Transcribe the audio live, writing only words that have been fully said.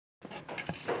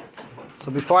So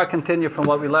before I continue from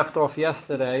what we left off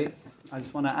yesterday, I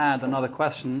just want to add another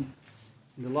question.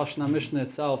 In the Lashon HaMishnah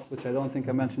itself, which I don't think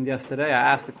I mentioned yesterday,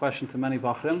 I asked the question to many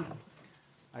Bachrim.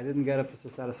 I didn't get a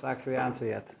satisfactory answer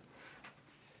yet.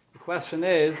 The question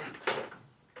is,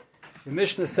 the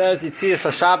Mishnah says, Yitzias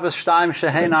HaShabbos Shtayim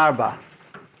Shehein Arba.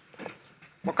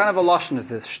 What kind of a Lashon is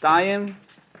this? Shtayim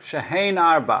Shehein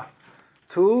Arba.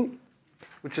 2,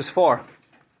 which is 4.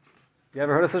 You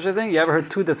ever heard of such a thing? You ever heard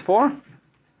 2 that's 4?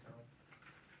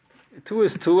 2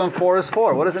 is 2 and 4 is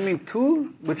 4. What does it mean?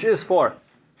 2, which is 4.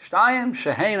 Shtayim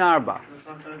Shehein Arba.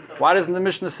 Why doesn't the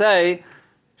Mishnah say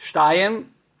Shtayim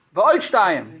v'oid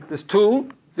Shtayim? There's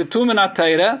 2, the 2 minat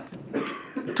Teireh,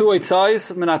 2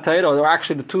 Eitzais minat Teireh, or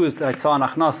actually the 2 is the Eitzah and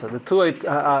Achnasa. The 2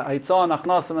 Eitzah and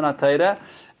Achnasa minat Teireh,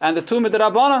 and the 2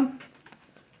 midrabanan.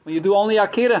 When you do only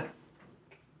Akira.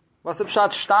 What's the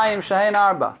pshat Shtayim Shehein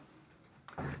Arba?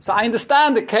 So I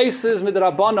understand the cases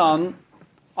midrabanan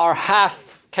are half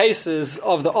cases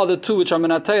of the other 2 which are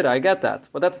minat Teireh. I get that.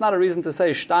 But that's not a reason to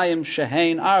say Shtayim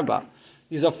Shehein Arba.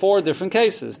 These are 4 different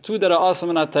cases. 2 that are Asa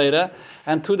minat Teireh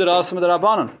and 2 that are Asa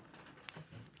midrabanan.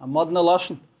 A modern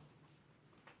Lashon.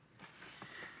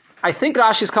 I think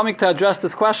Rashi is coming to address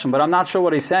this question, but I'm not sure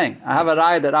what he's saying. I have a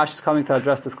raya that Rashi is coming to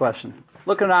address this question.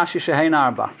 Look at Rashi Shehein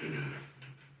Arba.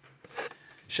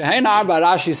 Shehein Arba,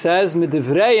 Rashi says,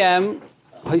 Midivreyem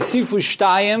Haisifu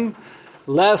Shtayim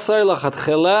Leser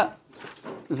Lachatchila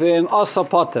V'im Asa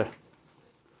Potter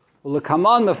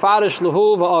U'lekaman Mefarish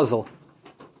Luhu V'Ozl.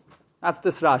 That's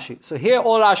this Rashi. So here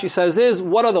all Rashi says is,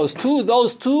 what are those 2?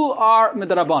 Those 2 are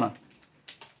Midrabanan.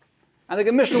 And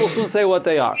the Mishnah will soon say what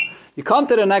they are. You come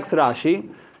to the next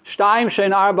Rashi, Shtayim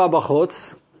Shein Arba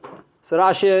B'chutz. So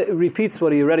Rashi repeats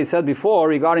what he already said before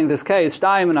regarding this case.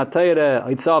 Shtayim Minat Teireh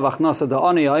Eitzah V'Achnasa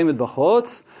Da'ani Ha'imid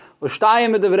B'chutz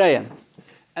U'Shtayim Midivreyim.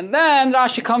 And then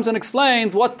Rashi comes and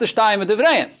explains what's the Shtayim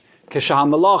Midivreyim. K'shah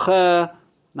Melacha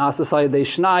Nasa Sayidei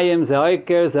Shnayim Ze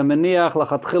Oiker Ze Meniach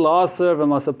Lachatchila Aser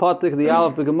V'Masapatik the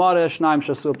Aleph B'Gemara Shnayim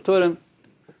Shasu Pturim.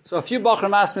 So a few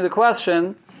Bachrim asked me the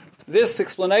question, this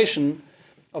explanation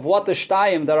of what the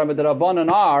Shtayim that are Midrabanan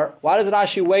are, why does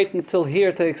Rashi wait until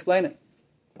here to explain it?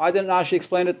 Why didn't Rashi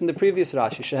explain it in the previous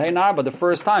Rashi? Shehein Arba, the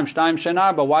first time, Shtayim Shehein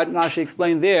Arba. Why didn't Rashi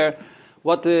explain there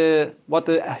what the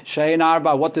Shehein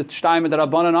Arba, what the Shtayim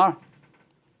Midrabanan are?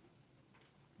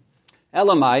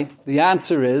 Elamai, the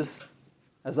answer is,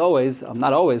 as always,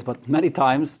 not always, but many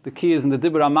times, the key is in the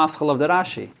Dibur HaMaschal of the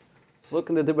Rashi. Look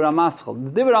in the Dibur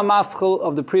HaMaschal. The Dibur HaMaschal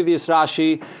of the previous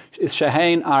Rashi is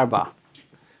Shehein Arba.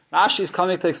 Rashi is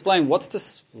coming to explain, what's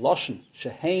this Lashon?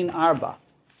 Shehein Arba.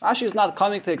 Rashi is not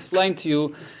coming to explain to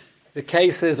you the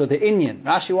cases or the inyan.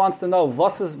 Rashi wants to know,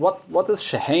 what does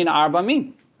Shehein Arba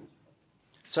mean?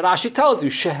 So Rashi tells you,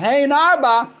 Shehein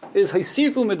Arba is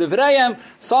Haisifu Midivreyim.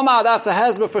 Somehow that's a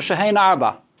hezbollah for Shehein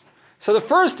Arba. So the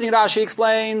first thing Rashi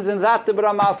explains, in that Dibur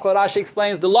HaMaschal, Rashi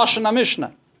explains the Lashon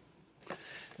HaMishnah.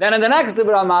 Then in the next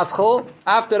Dibur HaMaschal,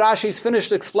 after Rashi's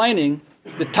finished explaining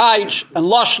the Taich and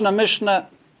Lashon HaMishnah,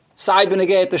 Sai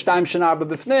b'negeit Shtayim Shehein Arba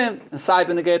b'fnim, and Sai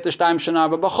b'negeit Shtayim Shehein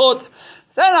Arba b'chutz.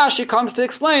 Then Rashi comes to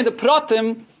explain the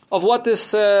pratim of what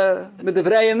this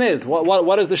Midivreyim is.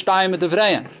 What is the Shtayim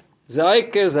Midivreyim? Ze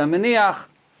Oiker, Ze Meniach.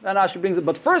 Then Rashi brings it.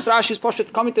 But first Rashi is supposed to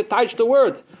coming to touch the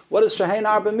words. What does Shehein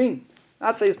Arba mean?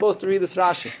 That's how you're supposed to read this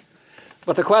Rashi.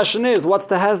 But the question is, what's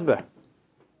the hezber?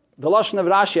 The Lashon of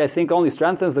Rashi, I think, only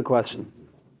strengthens the question.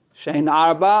 Shehein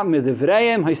Arba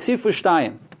Midivreyim Haisifu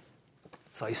Shtayim.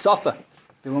 So Yisafa.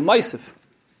 They were Meisif.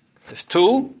 There's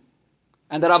 2,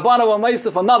 and the Rabbana were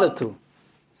Meisif another 2.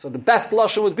 So the best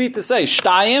Lashon would be to say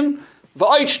Shtayim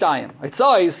v'oid Shtayim.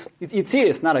 Eitzais,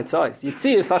 Yitzias, not Eitzais.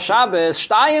 Yitzias HaShabbos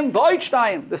Shtayim v'oid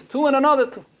Shtayim. There's 2 and another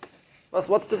 2.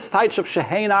 What's the taich of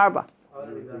Shehein Arba?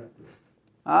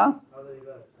 Huh?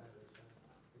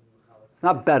 It's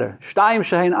not better. Shtayim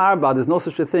Shehein Arba, there's no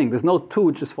such a thing. There's no 2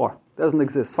 which is 4. It doesn't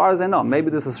exist. As far as I know.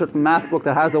 Maybe there's a certain math book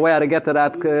that has a way how to get to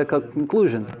that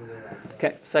conclusion.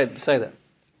 Okay, say that.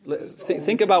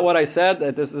 Think about what I said.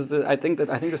 I think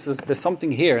there's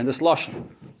something here in this lashon.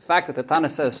 The fact that the Tana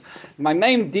says my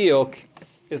main diok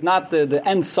is not the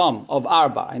end sum of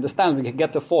arba. I understand we can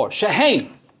get to 4.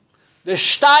 Shehein, the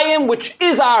shtayim which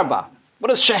is arba. What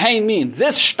does shehein mean?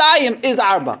 This shtayim is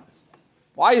arba.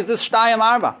 Why is this shtayim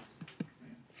arba?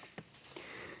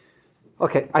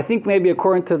 Okay, I think maybe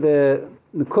according to the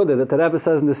Nekuda that the Rebbe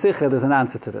says in the Sikha, there's an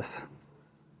answer to this.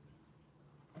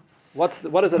 What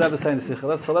does the Rebbe say in the Sikha?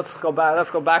 Let's go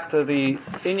back to the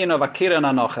inyan of Akira and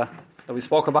Anocha that we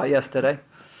spoke about yesterday,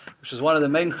 which is one of the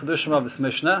main chedushim of this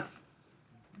Mishnah.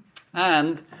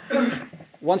 And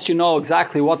once you know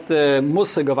exactly what the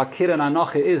musig of Akira and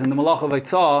Anocha is in the Malach of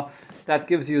Eitzah, that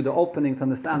gives you the opening to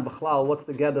understand B'chlal, what's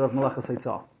the gather of Melechas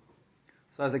Eitzah.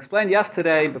 So as explained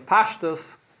yesterday,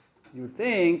 B'Pashtus, you would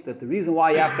think that the reason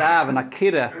why you have to have an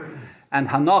Akira and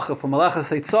Hanocha for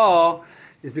Melechas Eitzah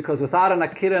is because without an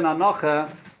Akira and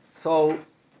Hanocha, so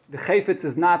the Chayfetz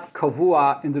is not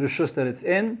Kavua in the Rishus that it's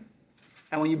in,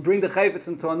 and when you bring the Chayfetz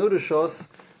into a new Rishus,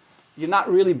 you're not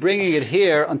really bringing it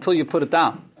here until you put it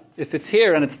down. If it's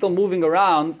here and it's still moving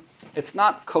around, it's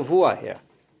not Kavua here.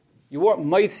 You weren't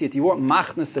Maitzi it, you weren't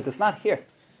Machnes it, it's not here.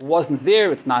 It wasn't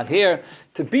there, it's not here.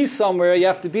 To be somewhere, you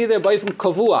have to be there by from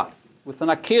Kavua, with an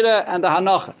Akira and a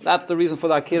Hanocha. That's the reason for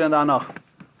the Akira and the Hanocha.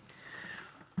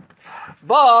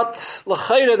 But,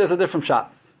 L'chayre, there's a different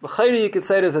shot. L'chayre, you could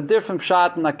say there's a different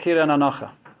shot in Akira and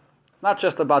Hanocha. It's not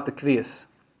just about the Kviyas.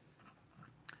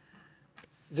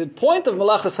 The point of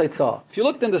Melechas Eitzah, if you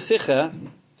looked in the Sikha,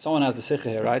 someone has the Sikha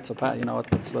here, right? So, you know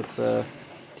what, let's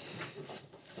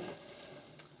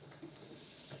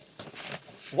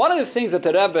one of the things that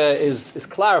the Rebbe is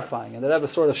clarifying, and the Rebbe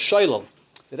is sort of shoylel.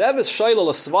 The Rebbe is shoylel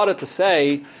a svara to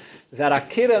say that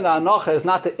Akira and Hanocha is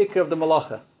not the ikr of the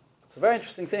Malacha. It's a very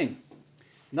interesting thing.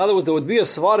 In other words, there would be a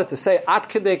svara to say, At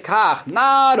kedei kach,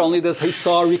 not only does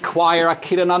Eitzah require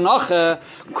Akira and Hanocha,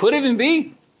 could even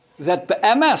be that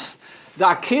be'emes, the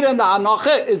Akira and the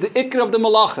Hanocha is the ikr of the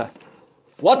Malacha.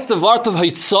 What's the vart of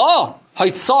Eitzah?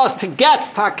 Eitzah is to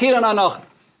get to Akira and Hanocha.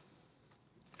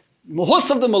 Muhus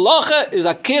of the Malacha is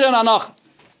Akira and Hanocha.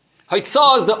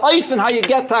 Eitzah is the oifen how you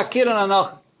get to Akira and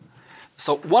Hanocha.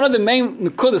 So one of the main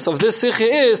nekudas of this sikha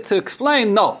is to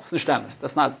explain, no, it's nicht emes.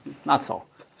 That's not so.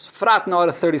 It's Frat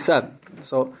Noah 37.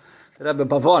 So the Rebbe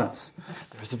Bavorans.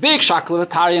 There's a big shakla of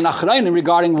Atari and Achrayim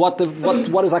regarding what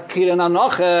is Akira and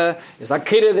Hanocha. Is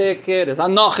Akira the Ikir? Is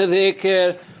Hanocha the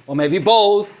Ikir? Or maybe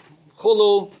both.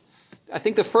 Chulu. I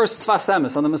think the first Tzfas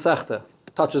Emes on the Masechta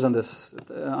touches on this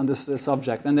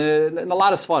subject, and in a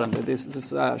lot of Sfarim, this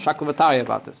Shakla Vatari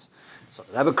about this. So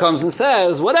the Rebbe comes and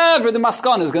says, whatever the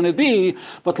Maskan is going to be,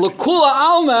 but L'kula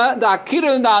Alma, the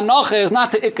Akira and the Hanocha is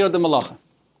not the Ikra of the Malacha.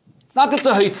 It's not that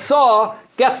the Heitzah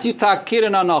gets you to Akira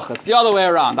and Hanocha. It's the other way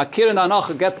around. Akira and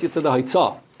Hanocha gets you to the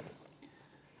Heitzah.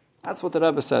 That's what the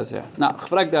Rebbe says here. Now,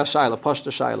 Chvrek de Ashayla,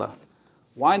 Pashta Shayla.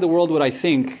 Why in the world would I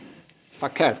think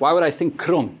Fakert? Why would I think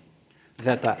Krum?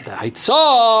 That the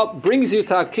Heitzah brings you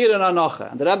to Akira and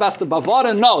Hanocha. And the Rebbe has to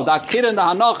Bavara, no, the Akira and the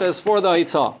Hanocha is for the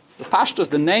Heitzah. The Pashtus,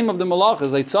 the name of the Malach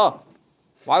is Heitzah.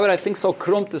 Why would I think so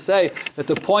krum to say that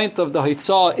the point of the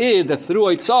Heitzah is that through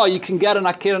Heitzah you can get an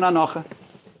Akira and Hanocha?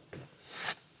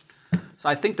 So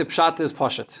I think the Pshat is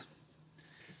Pashat.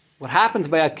 What happens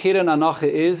by Akira and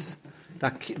Hanocha is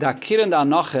that the Akira and the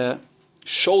Hanocha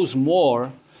shows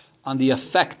more on the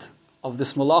effect of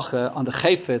this malacha on the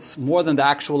chayfetz more than the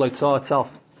actual Eitzah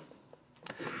itself.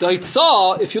 The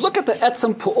Eitzah, if you look at the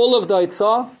etzem pu'ul of the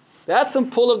Eitzah, the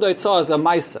etzem pu'ul of the Eitzah is a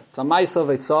maisa. It's a maisa of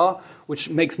Eitzah, which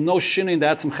makes no shinui in the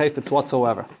etzem chayfetz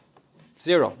whatsoever.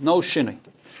 Zero. No shinui.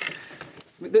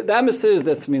 The emphasis is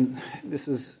that, this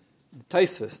is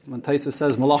Taisvus. When Taisvus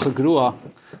says malacha grua,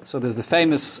 so there's the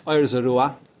famous Oyer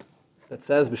Zerua that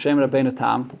says, B'Shem Rabbeinu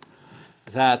Tam,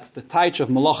 that the taich of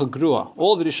Malacha Grua,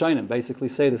 all the Rishonim basically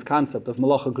say this concept of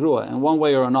Malacha Grua in one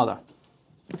way or another.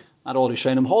 Not all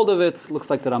Rishonim hold of it, looks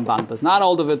like the Ramban does not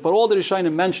hold of it, but all the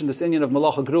Rishonim mention this inyan of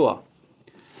Malacha Grua.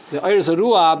 The Oyer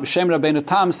Zerua, B'Shem Rabbeinu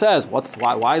Tam says, why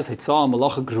is Hitzah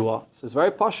Malacha Grua? It says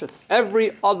very pashut.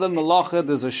 Every other Malacha,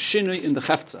 there's a shinui in the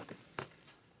Cheftzah.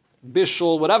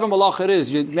 Bishul, whatever Malacha it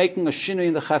is, you're making a shinui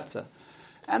in the Cheftzah.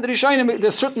 And the Rishonim,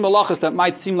 there's certain Malachas that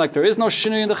might seem like there is no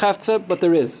shinui in the Cheftzah, but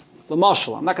there is. The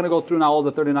mashal. I'm not going to go through now all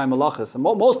the 39 malachas. And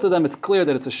most of them, it's clear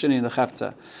that it's a shini in the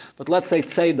cheftzah. But let's say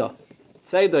tzeda.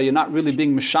 Tzeda, you're not really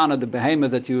being mishana, the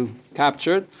behemoth that you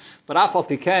captured. But afal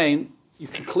pikein, you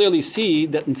can clearly see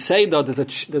that in tzeda, there's a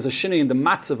shini in the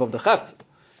matzav of the cheftzah.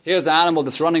 Here's an animal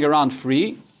that's running around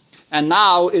free, and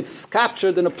now it's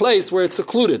captured in a place where it's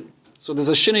secluded. So there's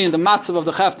a shini in the matzav of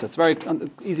the cheftzah. It's very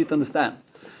easy to understand.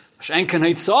 Shenken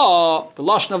Heitzah, the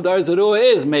lashon of the Oyer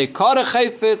Zerua is meikara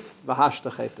chayfetz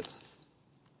v'hashta chayfetz.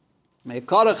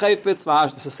 Meikara chayfetz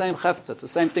v'hashta. It's the same chayfetz. It's the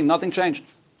same thing. Nothing changed.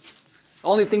 The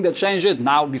only thing that changed it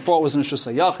now, before it was in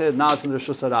Rishus HaYachid, now it's in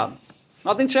Rishus HaRab.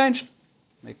 Nothing changed.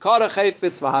 Meikara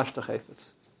chayfetz v'hashta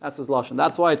chayfetz. That's his lashon.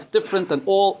 That's why it's different than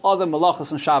all other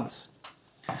malachas and Shabbos.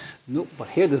 No, but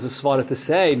here there's a svara to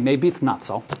say maybe it's not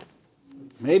so.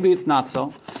 Maybe it's not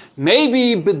so.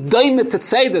 Maybe b'daimet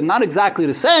tetzeda, not exactly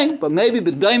the same, but maybe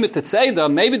b'daimet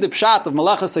tetzeda, maybe the pshat of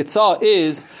Malachas Eitzah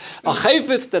is a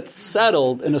chayfetz that's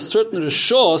settled in a certain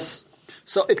rishos,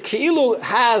 so it keilu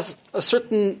has a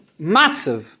certain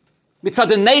matzav, mitzad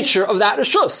the nature of that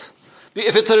rishos.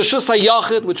 If it's a Reshus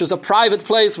HaYachid, which is a private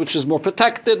place, which is more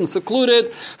protected and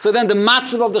secluded, so then the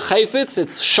matzav of the chayfetz,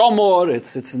 it's shomor,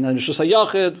 it's in a Reshus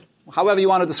HaYachid, however you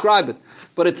want to describe it.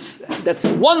 But that's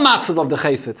one matzav of the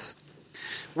chayfetz.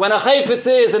 When a chayfetz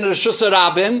is in a Reshus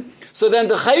HaRabim, so then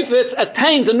the chayfetz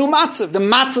attains a new matzav. The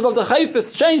matzav of the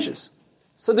chayfetz changes.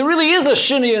 So there really is a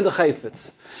shini in the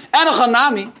chayfetz. And a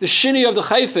chanami, the shini of the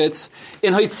chayfetz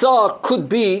in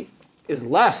Haitzah is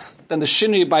less than the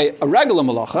shini by a regular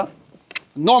malacha.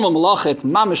 Normal malacha, it's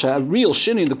mamish, a real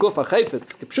shini in the gufa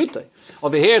chayfetz, kipshutei.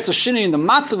 Over here it's a shini in the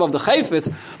matzav of the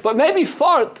chayfetz, but maybe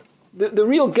fart, the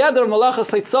real gather of malacha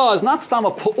Haitzah is not stam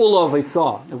a pu'ula of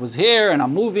Haitzah. It was here and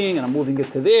I'm moving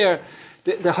it to there.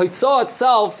 The Haitzah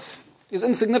itself is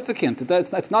insignificant.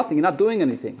 It's nothing. You're not doing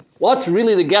anything. What's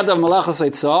really the gather of Malachas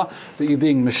Haitzah? That you're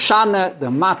being meshana, the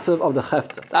matzav of the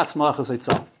cheftzah. That's Malachas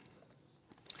Haitzah.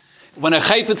 When a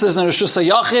chayfetz is in a Reshus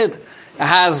HaYachid, it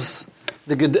has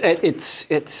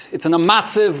it's in a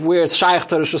matzav where it's shaykh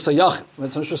to Reshus HaYachid. When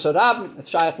it's in Reshus HaRabim, it's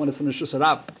shaykh when it's in Reshus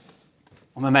HaRabim.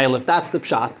 If that's the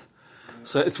pshat,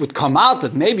 so it would come out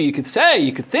that maybe you could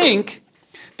think,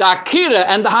 the akira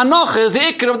and the hanocha is the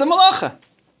ikr of the malacha.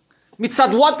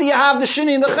 Mitzad, what do you have the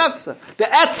shini in the cheftzah? The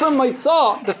etzem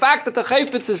haitzah, the fact that the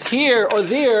chayfetz is here or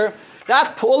there,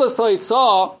 that pu'ulas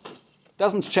haitzah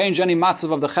doesn't change any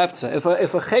matzav of the cheftzah.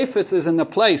 If a chayfetz is in a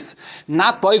place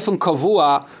not boifun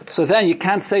kavua, so then you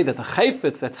can't say that the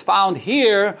chayfetz that's found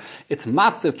here, its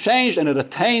matzav changed and it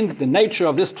attained the nature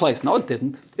of this place. No, it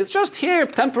didn't. It's just here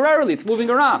temporarily. It's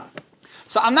moving around.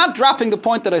 So I'm not dropping the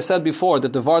point that I said before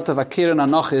that the vart of akir and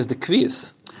anocha is the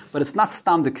kviyas. But it's not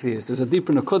stam the kviyas. There's a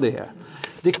deeper nekuda here.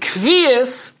 The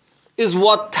kviyas is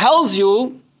what tells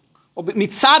you,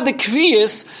 mitzad the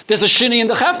kviyas, there's a shini in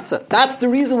the cheftzah. That's the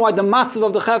reason why the matzav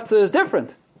of the cheftzah is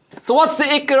different. So what's the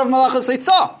ikar of Malachas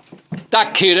Haitzah? The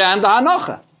akira and the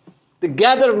hanocha. The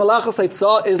gather of Malachas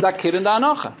Haitzah is the akira and the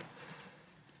hanocha.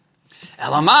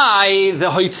 Elamai,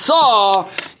 the Haitzah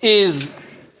is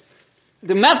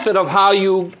the method of how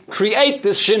you create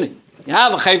this shini. You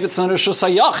have a chayfetz in a Reshus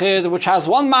HaYachid, which has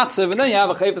one matzav, and then you have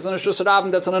a chayfetz in a Reshus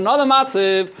HaRabim that's in another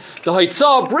matzav. The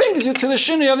Haitzah brings you to the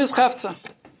shini of his cheftzah.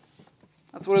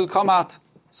 That's what it will come out.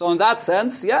 So in that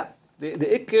sense, the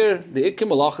ikir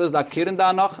malacha is the akir and the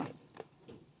hanocha.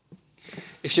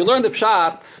 If you learn the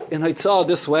pshat in Haitzah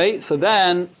this way, so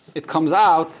then it comes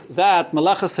out that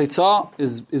malachas Haitzah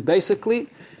is basically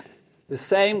the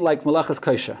same like malachas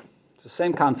kosher. It's the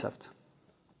same concept.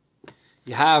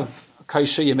 You have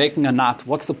kosher, you're making a knot.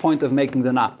 What's the point of making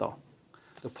the knot, though?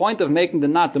 The point of making the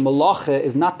knot, the malacha,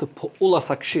 is not the pu'ulas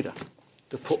akshira.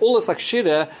 The pu'ulas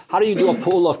akshira, how do you do a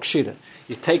pu'ul of kshira?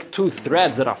 You take two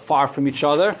threads that are far from each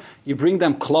other, you bring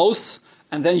them close,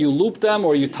 and then you loop them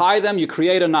or you tie them, you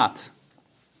create a knot.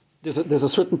 There's a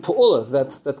certain pu'ula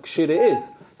that kshira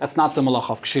is. That's not the malacha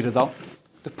of kshira, though.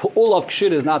 The pu'ul of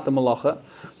kshira is not the malacha.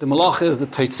 The malacha is the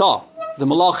teitzah. The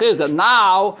malacha is that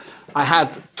now I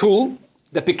had two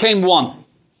that became one.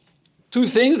 Two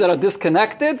things that are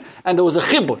disconnected, and there was a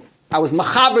chibur. I was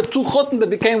machaber two chutin that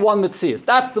became one mitzias.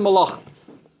 That's the malach.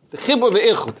 The chibur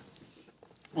ve'ichud.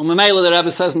 Umemela, the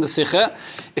Rebbe says in the Sikha,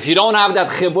 if you don't have that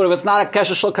chibur, if it's not a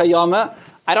kesher shel kayama,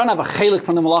 I don't have a chelik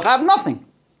from the malach, I have nothing.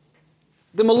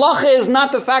 The malacha is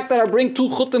not the fact that I bring two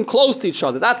chutim close to each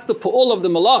other. That's the pu'ul of the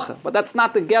malacha. But that's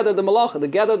not the gather of the malacha. The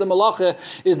gather of the malacha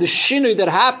is the shinui that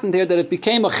happened here, that it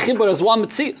became a chibur as one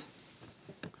mitzias.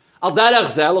 Al derech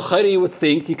zeh, you would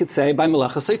think, you could say, by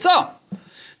Malachas Haitzah.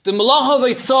 The Malacha of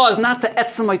Haitzah is not the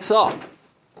Etzem Haitzah.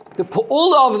 The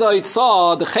Pu'ula of the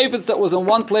Haitzah, the chayfetz that was in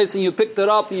one place and you picked it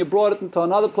up and you brought it into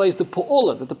another place, the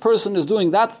Pu'ula that the person is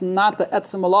doing, that's not the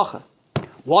Etzem Malacha.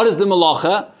 What is the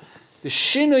Malacha? The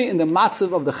Shinui in the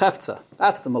Matzav of the Cheftzah.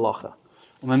 That's the Malacha.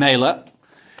 Umemela,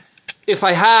 if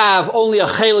I have only a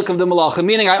chelik of the Malacha,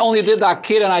 meaning I only did the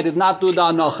Akir and I did not do the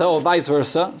Anocha, or vice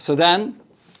versa, so then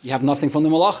you have nothing from the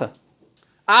malacha.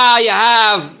 You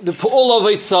have the pu'ul of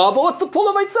Haitzah, but what's the pu'ul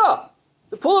of Haitzah?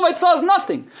 The pu'ul of Haitzah is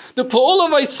nothing. The pu'ul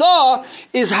of Haitzah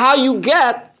is how you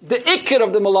get the ikir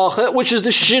of the malacha, which is the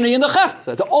shini in the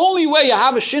cheftzah. The only way you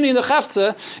have a shini in the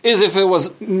cheftzah is if it was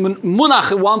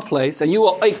munach in one place, and you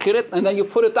will ikir it, and then you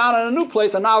put it down in a new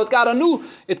place, and now it got a new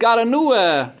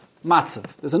matzav.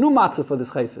 There's a new matzav for this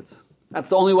chayfetz.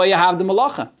 That's the only way you have the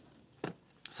malacha.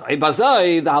 So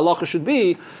Ibazai, the halacha should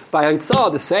be by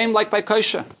Haitzah the same like by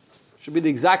kosher. Should be the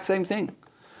exact same thing.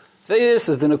 This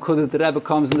is the nekudah that the Rebbe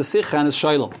comes in the Sikha and his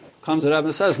Shaila. Comes the Rebbe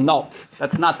and says, no,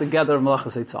 that's not the gather of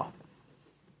Malachas Haitzah.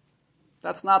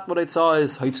 That's not what Haitzah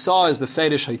is. Haitzah is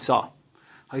beferish Haitzah.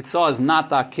 Haitzah is not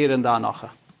the Akir and the Anacha.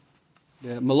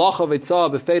 The Malach of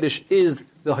Haitzah beferish is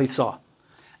the Haitzah.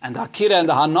 And the Akira and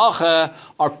the Hanacha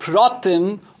are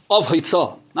pratim of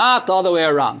Hitzah, not the other way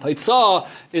around. Hitzah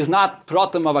is not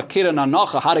pratim of Akira and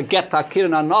Anocha, how to get to Akira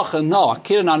and Anocha. No,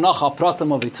 Akira and Anocha are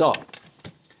pratim of Hitzah.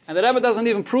 And the Rebbe doesn't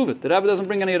even prove it. The Rebbe doesn't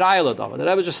bring any raya ladava. The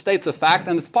Rebbe just states a fact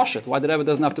and it's pashut. Why the Rebbe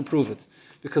doesn't have to prove it?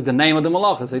 Because the name of the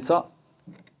malach is Hitzah.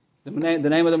 The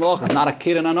name of the malach is not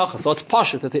Akira and Anocha. So it's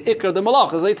pashut that the ikr of the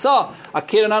malach is Hitzah.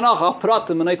 Akira and Anocha are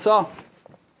pratim and Hitzah.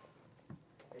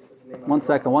 One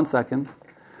second.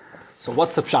 So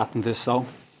what's the pshat in this? So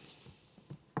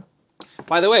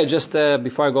by the way, just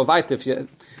before I go weiter,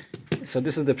 so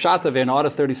this is the pshat of in order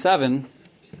 37.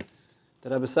 The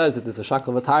Rebbe says that there's a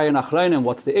shakal v'tayir nachreinim.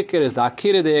 What's the ikir? Is the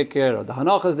akira the ikir or the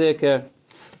hanoch is the ikir?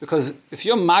 Because if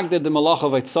you're magded the malacha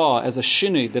of Eitzah as a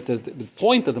shinui, that the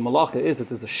point of the malacha is that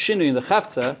there's a shinui in the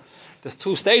cheftzah. There's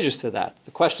two stages to that.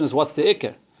 The question is, what's the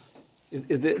ikir?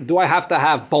 Do I have to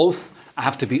have both? I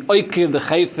have to be oikir the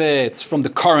chayfetz from the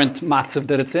current matzav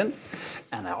that it's in,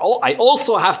 and I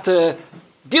also have to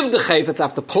give the chayfetz. I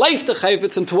have to place the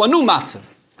chayfetz into a new matzav.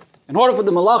 In order for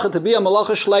the malacha to be a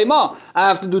malacha shleima, I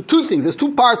have to do two things. There's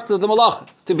two parts to the malacha: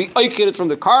 to be oikir it from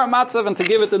the current matzav and to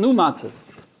give it the new matzav.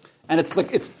 And it's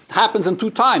like it happens in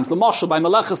two times. L'mashal by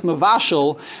malachas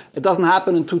mevashel, it doesn't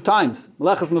happen in two times.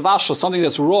 Malachas mevashel, something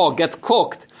that's raw gets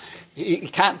cooked. You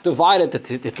can't divide it.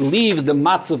 It leaves the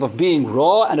matzav of being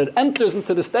raw and it enters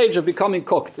into the stage of becoming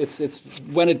cooked. It's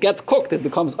when it gets cooked, it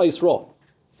becomes ice raw.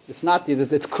 It's not.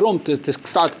 It's krum to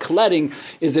start kledding.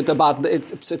 Is it about?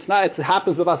 It's not. It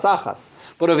happens with asachas.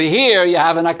 But over here, you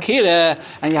have an akira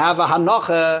and you have a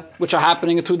hanocha, which are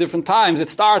happening at two different times. It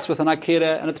starts with an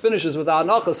akira and it finishes with a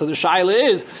hanocha. So the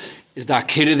shaila is the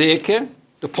akira the ikir?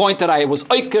 The point that I was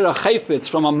oiker a chayfetz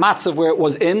from a matzav where it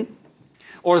was in,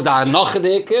 or is the hanocha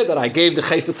the ikir that I gave the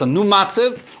chayfetz a new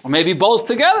matzav, or maybe both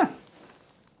together?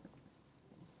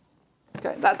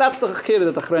 Okay, that's the chakira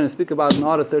that the Achrayim speak about in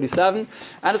Order 37,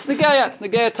 and it's negeya. It's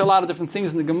negeya to a lot of different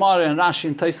things in the Gemara and Rashi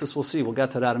and Taisus. We'll see. We'll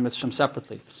get to that in Mitzvah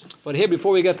separately. But here,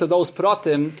 before we get to those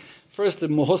pratim, first the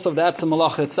muhus of the etzem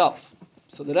malacha itself.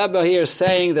 So the Rebbe here is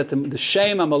saying that the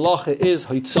shem malacha is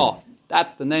Hitzah.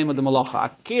 That's the name of the malacha.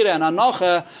 Akira and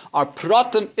Anocha are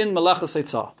pratim in malacha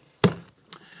Hitzah.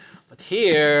 But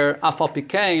here, afal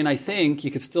pikein, I think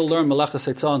you could still learn malacha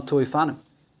Hitzah in Tuifanim.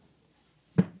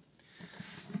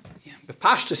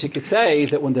 Pashtus, you could say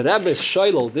that when the Rebbe is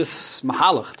shoylel this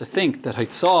mahalach to think that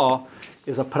Hitzah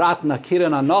is a prat nakir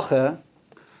and anocha,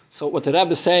 so what the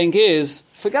Rebbe is saying is,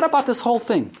 forget about this whole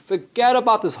thing. Forget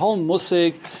about this whole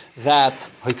musig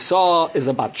that Hitzah is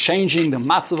about changing the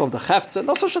matzav of the cheftzah.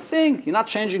 No such a thing. You're not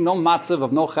changing no matzav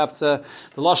of no cheftzah.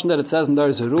 The lashon that it says in there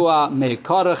is Zerua,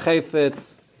 meikara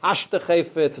chayfetz, ashta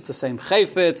chayfetz, it's the same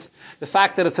chayfetz. The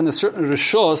fact that it's in a certain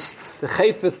rishus, the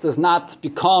chayfetz does not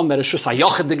become a rishus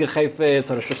hayochedig chayfetz,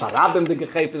 or a rishus harabim dig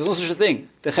chayfetz. There's no such a thing.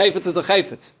 The chayfetz is a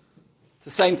chayfetz. It's the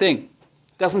same thing.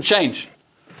 It doesn't change.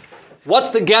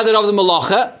 What's the gather of the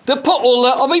malacha? The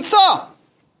pa'ula of Eitzah.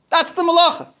 That's the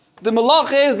malacha. The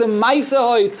malacha is the maisa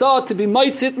ha'Eitzah to be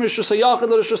maitzit rishus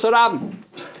hayochid or rishus harabim.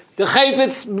 The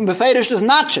chayfetz beferish does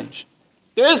not change.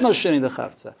 There is no shini the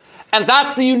chayfetz. And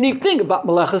that's the unique thing about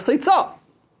Malachas Eitzah.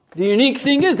 The unique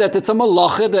thing is that it's a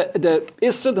malacha, the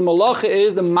Isra, the malacha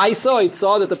is the Maisa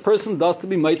Eitzah that the person does to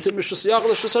be Maitzit Mishus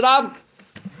Yachal Shus Arab.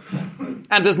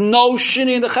 And there's no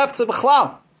shini in the Cheftzah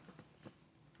B'chlal.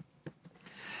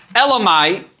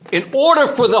 Elamai, in order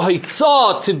for the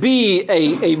Eitzah to be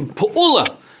a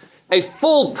Pa'ula, a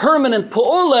full permanent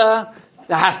Pa'ula,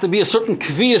 there has to be a certain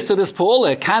kviyas to this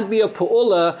pa'ula. It can't be a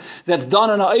pa'ula that's done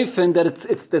in a oifen that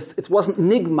it wasn't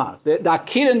nigmar. The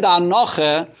akir and the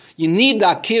anoche, you need the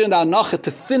akir and the anoche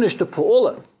to finish the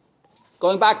pa'ula.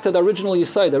 Going back to the original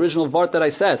yisai, the original vart that I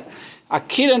said,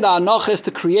 akir and the anoche is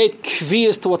to create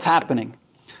kviyas to what's happening.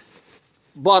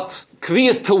 But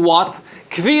kviyas to what?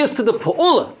 Kviyas to the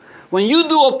pa'ula. When you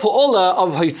do a pa'ula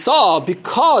of hitzah,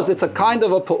 because it's a kind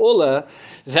of a pa'ula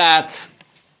that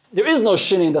there is no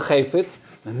shini in the chayfetz,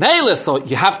 so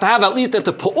you have to have at least that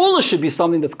the pa'ula should be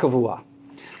something that's kavua.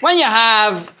 When you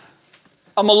have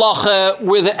a malacha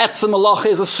where the etzem malacha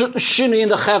is a certain shini in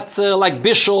the chayfetz, like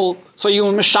bishul, so you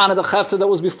mishana the chayfetz that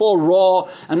was before raw,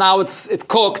 and now it's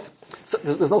cooked. So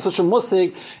there's no such a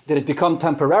musig that it become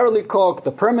temporarily cooked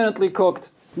or permanently cooked.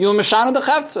 You mishana the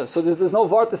chayfetz. So there's no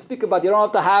vart to speak about. You don't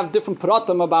have to have different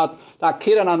pratim about the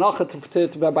akira and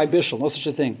anocha by bishul. No such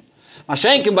a thing.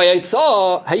 Mashenkin by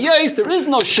Eitzah, hayes, there is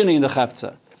no shini in the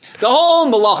cheftzah. The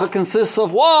whole malacha consists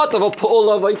of what? Of a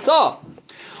pa'ula of Eitzah.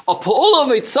 A pa'ula of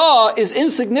Eitzah is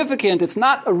insignificant. It's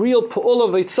not a real pa'ula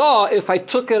of Eitzah if I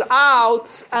took it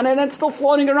out and then it's still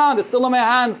floating around. It's still in my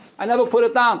hands. I never put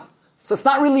it down. So it's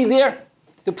not really there.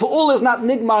 The pa'ula is not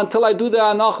nigmar until I do the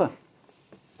anocha.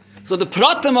 So the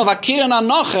pratim of akira and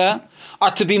anocha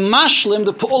are to be mashlim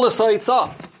the Pu'ulas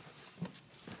HaYitzah.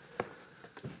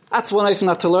 That's one I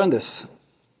have to learn this.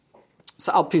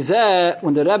 So Al Pizeh,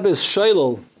 when the Rebbe is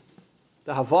shoylel,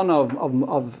 the Havana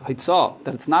of Hitzah,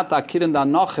 that it's not the Akir and the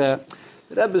Anoche,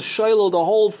 the Rebbe is shoylel the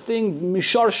whole thing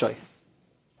misharshay.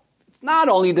 It's not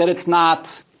only that it's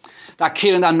not the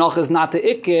Akir and the Anoche is not the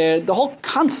Ikir, the whole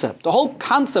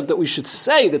concept that we should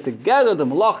say that together the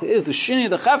Malach is the Shini,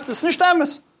 the Chefetz, is nicht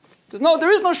emes.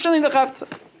 There is no Shini, the Chefetz.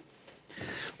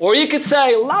 Or you could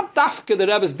say, Lav Dafka, the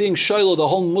Rebbe is being shoylel the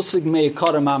whole Musig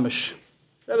Me'ikar Mamish.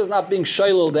 The Rebbe is not being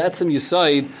shoylel the Etzem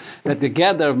Yisayid that the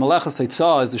gather of Malachas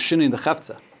Eitzah is the Shini and the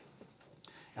Chefetz.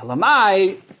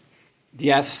 Elamai,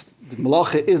 yes, the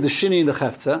Malacha is the Shini and the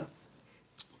Chefetz,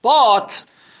 but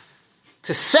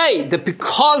to say that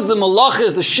because the Malacha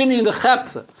is the Shini and the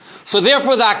Chefetz, so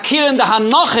therefore the Akir and the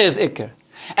Hanocha is Iker,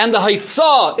 and the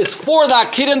Haitzah is for the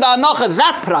Akir and the Hanocha,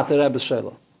 that prat the Rebbe is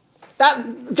shoylel.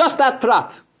 Just that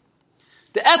prat.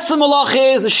 The Etzem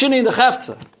Malacha is the Shini and the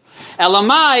Chefetz.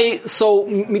 Elamai, so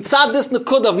mitzad this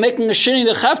nekud of making a Shini and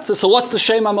the Chefetz, so what's the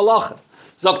Shem HaMalacha?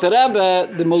 Zok the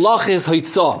Rebbe, the Malacha is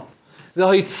Haitzah. The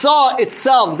Haitzah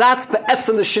itself, that's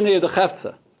be'etzem the Shini of the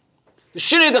Chefetz. The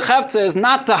Shini of the Chefetz is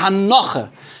not the Hanocha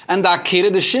and the Akira.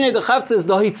 The Shini of the Chefetz is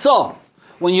the Haitzah.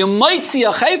 When you might see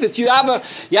a Chayfetz, you have a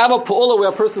Pu'ula where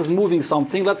a person is moving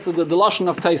something. That's the Lashon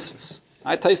of Taisvis.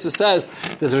 Right? Taisvis says,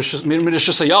 there's Rishus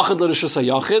HaYachid to Rishus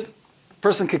HaYachid. A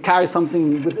person could carry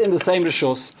something within the same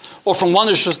Rishus, or from one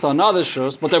Rishus to another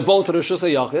Rishus, but they're both Rishus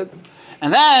HaYachid.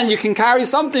 And then you can carry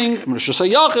something from Rishus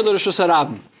HaYachid to Rishus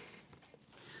HaRabim.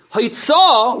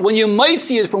 Haitzah, when you might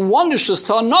see it from one Rishus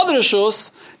to another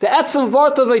Rishus, the Etzem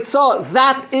Vart of Haitzah,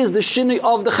 that is the Shini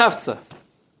of the Chefetz.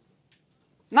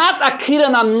 Not Akira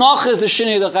and Anocha is the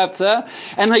Shini of the Chefetz,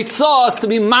 and Haitzah is to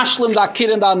be Mashlim the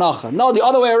Akira and the Anocha. No, the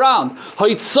other way around.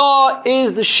 Haitzah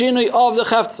is the Shini of the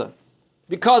Chefetz.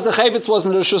 Because the Chayfetz was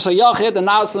in the Rishus HaYachid, and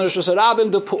now it's in the Rishus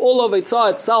HaRabim, the Pu'ul of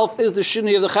Haitzah itself is the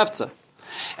Shini of the Chefetz.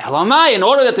 Elamai, in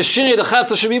order that the Shini of the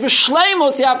Chefetz should be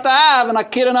B'Shleimus, you have to have an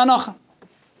Akira and Anocha.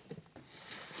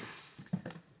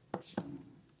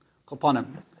 Kopanim.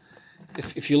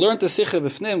 If you learn the Sikha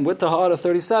B'Fnim with the Ha'ara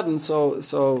 37,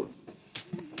 so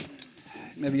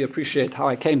maybe you appreciate how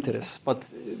I came to this. But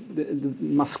the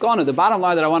maskana, the bottom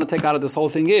line that I want to take out of this whole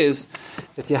thing is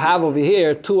that you have over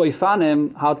here two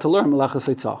Eifanim how to learn Malachas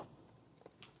Eitzah.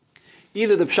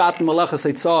 Either the Pshat in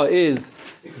Malachas Eitzah is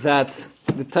that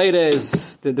the Torah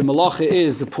is, the Malacha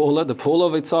is the Pu'ula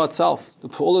of Eitzah itself. The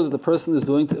Pu'ula that the person is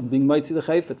doing, being Maitzi the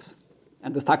Chayfetz.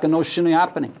 And there's taka no Shinui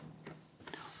happening.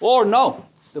 Or no,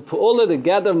 the Pu'ula, the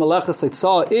gather of Malachas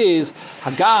Eitzah is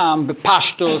Hagam,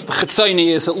 Bepashtos,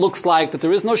 Bechitzonius. It looks like that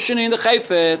there is no Shini in the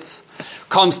Chayfetz.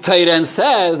 Comes Torah and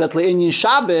says that Le'inyin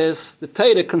Shabbos, the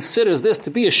Torah considers this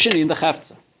to be a Shini in the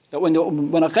Chayfetz. That when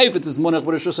a Chayfetz is Munach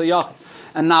B'Rishus HaYachid,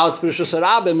 and now it's B'Rishus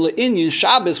HaRabim, Le'inyin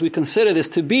Shabbos, we consider this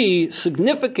to be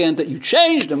significant that you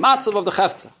change the matzav of the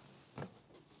Chayfetz.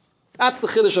 That's the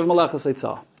Chiddush of Malachas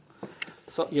Eitzah.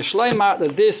 So Yeshleimar,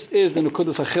 that this is the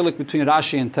Nukudas HaChilik between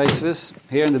Rashi and Taisvis,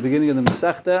 here in the beginning of the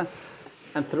Masechta,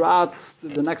 and throughout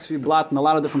the next few blot and a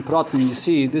lot of different pratim, you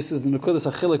see, this is the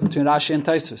Nukudas HaChilik between Rashi and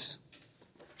Taisvis.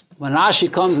 When Rashi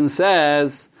comes and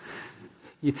says,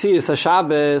 Yitzias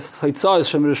HaShabbos, Haitzah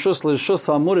Shem Rishus L'Rishus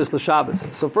HaAmuris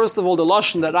L'Shabbos. So first of all, the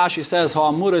Lashon that Rashi says,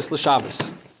 HaAmuris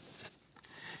L'Shabbos.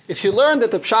 If you learn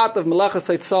that the Pshat of Malachas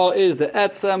Haitzah is the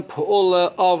Etzem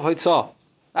Pu'ula of Haitzah,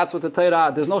 that's what the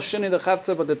Torah, there's no Shini the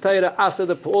Chefetz, but the Torah asks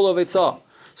the Pu'ul of Eitzah.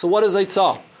 So what is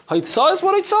Eitzah? Eitzah is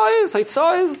what Eitzah is.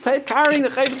 Eitzah is carrying the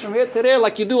Chefetz from here to there,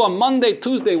 like you do on Monday,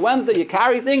 Tuesday, Wednesday, you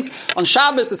carry things. On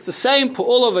Shabbos, it's the same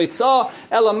Pu'ul of Eitzah.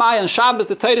 Elamai, on Shabbos,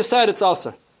 the Torah said it's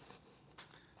also.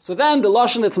 So then the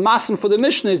Lashon that's masim for the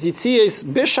Mishnah is Yitzias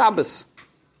B'Shabbos.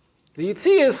 The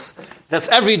Yitzias, that's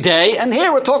every day, and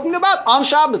here we're talking about on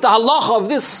Shabbos, the halacha of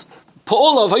this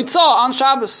Pu'ul of Eitzah on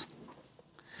Shabbos.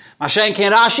 Mashen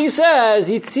Ken Rashi says,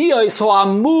 Yitziyos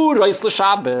ho'amur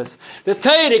l'Shabbos. The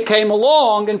Torah came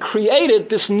along and created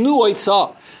this new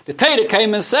Eitzah. The Torah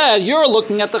came and said, you're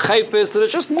looking at the Chayfetz, that it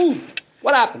just moved.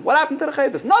 What happened? What happened to the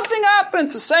Chayfetz? Nothing happened.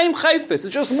 It's the same Chayfetz. It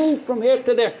just moved from here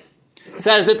to there.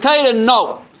 Says the Torah,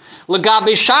 no.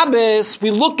 L'gabe Shabbos,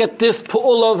 we look at this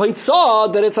Pu'ul of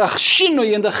Eitzah, that it's a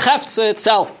shinui in the Chefetz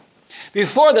itself.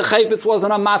 Before the Chayfetz was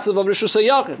an amatzav of Rishus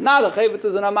HaYachid. Now the Chayfetz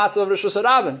is an amatzav of Rishus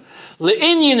HaRabim.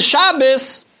 Le'inyin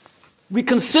Shabbos, we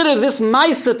consider this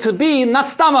Maisa to be not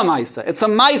Stama Maisa. It's a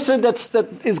Maisa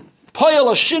that is Poyel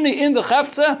a Shini in the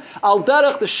Chefetz, al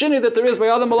derech the Shini that there is by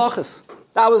other Malachas.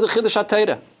 That was the Chiddush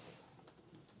HaTorah.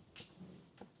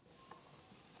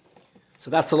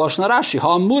 So that's the Lashon Rashi.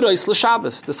 Ha'amura is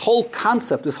l'Shabbos. This whole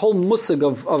concept, this whole musig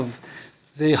of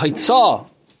the Haitzah,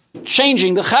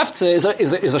 changing the Chefze,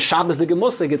 is a Shabbos the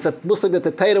Musig. It's a Musig that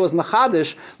the Torah was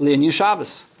Machadish, Li'inyan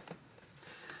Shabbos.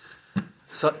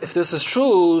 So if this is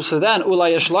true, so then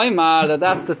Ulay Yeshloimar,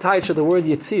 that's the taich of the word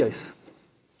Yitzias.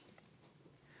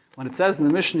 When it says in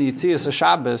the Mishnah Yitzias a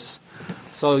Shabbos,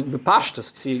 so the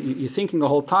Pashtus, see, you're thinking the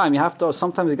whole time.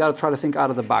 Sometimes you got to try to think out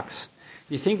of the box.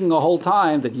 You're thinking the whole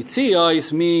time that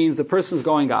Yitzias means the person's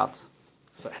going out.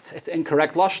 So it's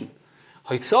incorrect lashon.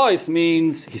 Haitzais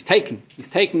means he's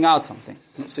taking out something.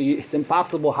 So it's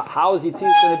impossible. How is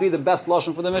Yitzias going to be the best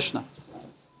lashon for the Mishnah?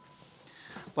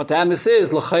 But the emes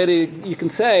is, you can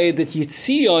say that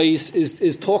Yitziyah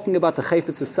is talking about the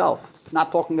chayfetz itself. It's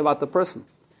not talking about the person.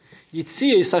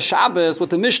 Yitziyah Shabbos, what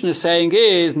the Mishnah is saying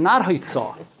is not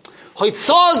Haitzah.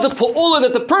 Haitzah is the pa'ula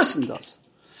that the person does.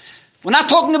 We're not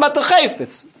talking about the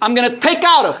chayfetz. I'm going to take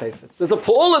out a chayfetz. There's a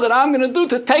pa'ula that I'm going to do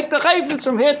to take the chayfetz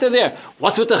from here to there.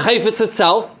 What's with the chayfetz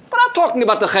itself? We're not talking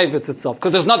about the chayfetz itself,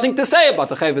 because there's nothing to say about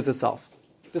the chayfetz itself.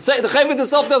 The chayfetz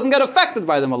itself doesn't get affected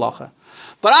by the malacha.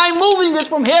 But I'm moving it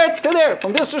from here to there,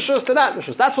 from this rishus to that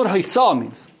rishus. That's what Haitzah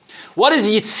means. What does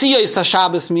Yitziyah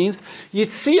Shabbos means?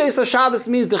 Yitziyah Shabbos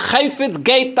means the chayfetz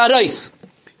gate tarais.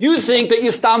 You think that you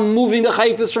start moving the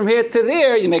chayfetz from here to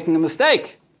there, you're making a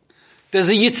mistake. There's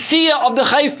a Yitziyah of the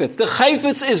chayfetz. The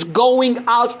chayfetz is going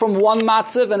out from one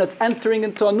matzav and it's entering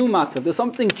into a new matzav. There's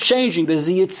something changing. There's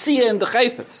a Yitziyah in the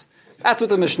chayfetz. That's what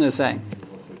the Mishnah is saying.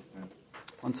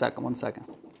 One second.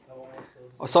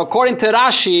 So according to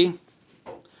Rashi,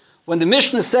 when the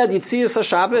Mishnah said Yitziyas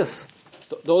Shabbos,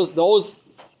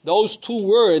 those two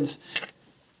words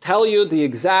tell you the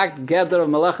exact gather of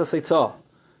Melechas Eitzah.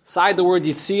 Side the word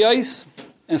Yitziyas,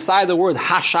 inside the word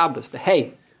HaShabbos, the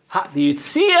Hey. The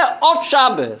Yitziyah of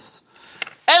Shabbos.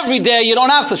 Every day you don't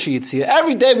have such a Yitziyah.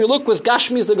 Every day we look with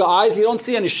Gashmis the eyes, you don't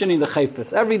see any shin in the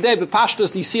Chayfetz. Every day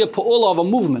b'Pashtus you see a pa'ula of a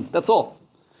movement. That's all.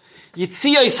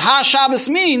 Yitziyas HaShabbos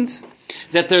means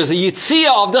that there's a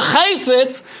Yitziyah of the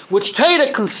Chayfetz, which Torah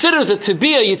considers it to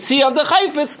be a Yitziyah of the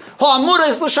Chayfetz. Ha'amura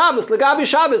is l'Shabbos, l'Gabi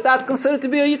Shabbos, that's considered to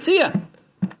be a Yitziyah.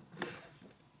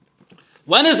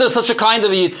 When is there such a kind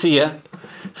of a Yitziyah?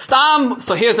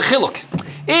 So here's the chiluk.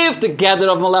 If the gather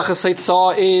of Melechas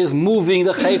Eitzah is moving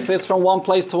the Chayfetz from one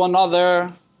place to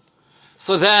another,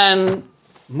 so then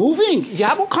moving, you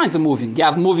have all kinds of moving. You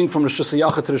have moving from Rosh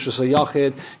Hashanah to Rosh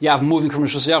Hashanah. You have moving from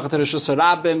Rosh Hashanah to Rosh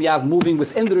Hashanah. You have moving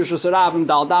within the Rosh Hashanah,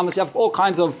 Dal Damas. You have all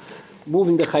kinds of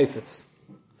moving the Chayfetz.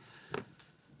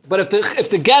 But if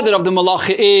the gather of the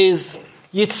Malacha is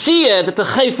Yitziyah, that the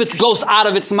Chayfetz goes out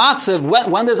of its matzav,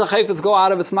 when does a Chayfetz go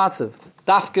out of its matzav?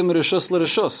 Dafke Merishus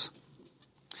L'Rishus.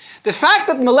 The fact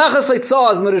that Melechas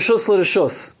Eitzah is Merishus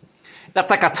L'Rishus,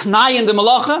 that's like a Tnai in the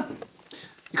Malacha.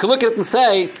 You can look at it and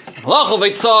say, Malacha of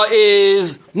Eitzah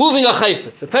is moving a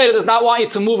chayfetz. The Torah does not want you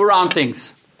to move around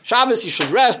things. Shabbos, you should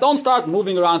rest. Don't start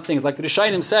moving around things. Like the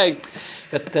Rishonim say,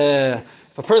 that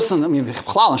if a person,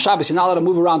 on Shabbos, you're not allowed to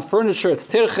move around furniture. It's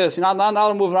tirches. You're not allowed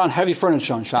to move around heavy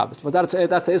furniture on Shabbos. But that's a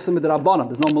Issa Midrabanan.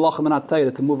 There's no Malacha Menat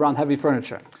Torah to move around heavy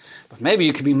furniture. But maybe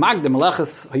you could be Magda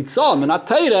Melechas Eitzah Menat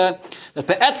Torah, that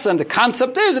Be'etzem, the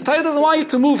concept is, the Torah doesn't want you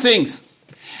to move things.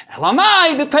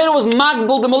 Elamai, the Torah was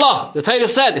magbul the malacha. The Torah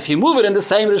said, if you move it in the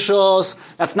same rishos,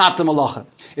 that's not the malacha.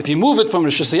 If you move it from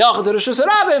Rosh Hashanah to Rosh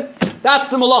Hashanah, that's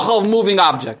the malacha of moving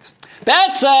objects.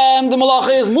 Be'etzem, the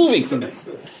malacha is moving things.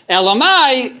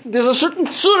 Elamai, there's a certain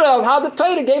surah of how the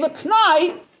Torah gave a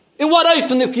tnai, in what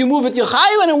oifen if you move it you're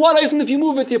chayiv, and in what oifen if you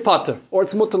move it you're pater. Or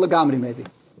it's mutter legamri maybe.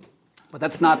 But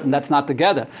that's not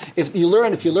together. If you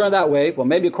learn that way, well,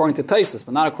 maybe according to Taisus,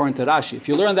 but not according to Rashi. If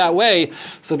you learn that way,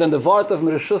 so then the vart of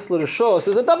Merishus L'Rishos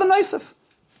is a davar noisef.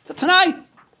 It's a tanai.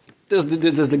 There's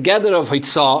the gather of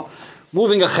Haitzah,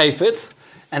 moving a chayfetz,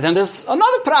 and then there's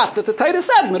another prat that the Torah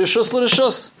said, Merishus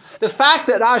L'Rishos. The fact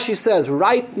that Rashi says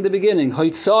right in the beginning,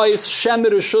 Haitzah is Shem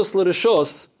Merishus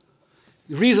L'Rishos.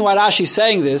 The reason why Rashi is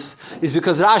saying this is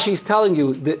because Rashi is telling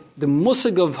you that the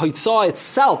musig of Haitzah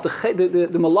itself, the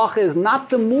malacha is not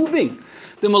the moving.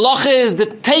 The malacha is the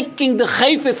taking the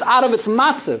chayfetz out of its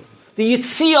matzav, the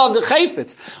yitziyah of the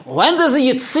chayfetz. When does the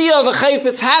yitziyah of a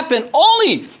chayfetz happen?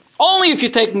 Only if you're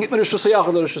taking it Merishus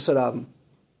Hayachad or Rosh Hashanah.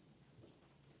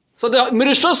 So the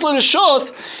Merishus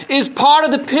L'Rishos is part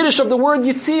of the pirish of the word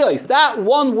yitziyah. That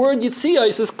one word yitziyah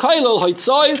is kailal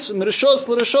Haitzah is Merishus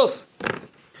L'Rishos.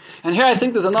 And here I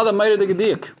think there's another Meir de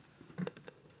Gediyuk.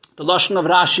 The lashon of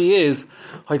Rashi is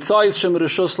Haitzah is Shem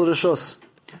Merishus L'Rishos.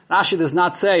 Rashi does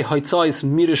not say Haitzah is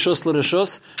Mirishus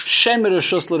L'Rishos, Shem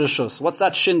Merishus L'Rishos. What's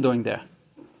that shin doing there?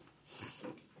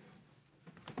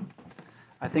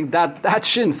 I think that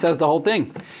shin says the whole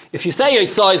thing. If you say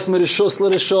Haitzah is Mirishus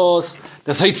L'Rishos,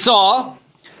 there's Haitzah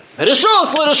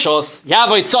Merishus l'rishus. You have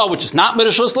Haitzah, which is not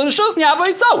Merishus l'rishus, and you have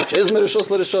Haitzah, which is Merishus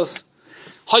l'rishus.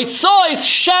 Haitzah is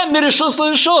Shem Merishus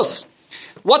l'rishus.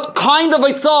 What kind of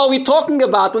Haitzah are we talking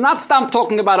about? We're not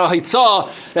talking about a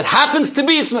Haitzah that happens to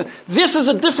be. This is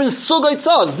a different Sug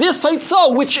Haitzah. This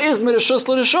Haitzah, which is Merishus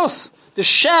l'rishus. The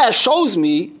Sheh shows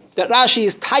me that Rashi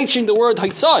is teaching the word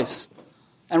Haitzahs,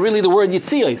 and really the word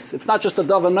Yitzias. It's not just a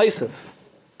Davar Naisev.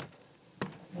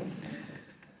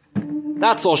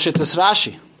 That's all Shittas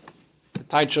Rashi. The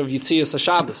Taich of Yitzias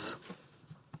HaShabbos.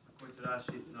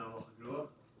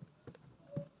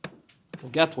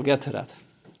 We'll get to that.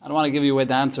 I don't want to give you away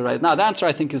the answer right now. The answer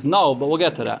I think is no, but we'll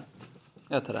get to that.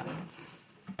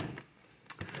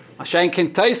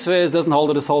 Mashenkin Taisvis doesn't hold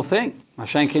to this whole thing.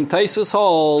 Mashenkin Taisvis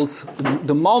holds,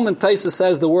 the moment Taisvis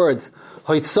says the words,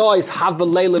 Haitzah is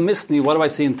Havaleila Misni, what do I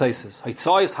see in Taisvis?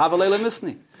 Haitzah is Havaleila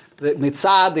Misni. The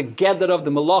mitzah, the gather of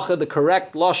the malacha, the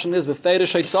correct lashon is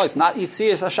beferish Haitzah. It's not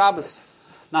Yitzias HaShabbos.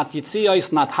 Not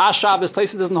Yitzias, not HaShabbos.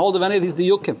 Taisvis doesn't hold of any of these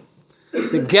diyukim.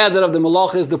 The gather of the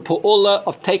malacha is the pu'ula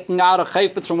of taking out a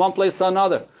chayfetz from one place to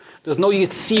another. There's no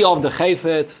yitzia of the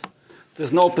chayfetz.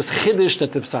 There's no peschidish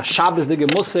that it's a Shabbos the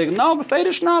gemusig. No,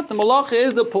 beferish not. The malacha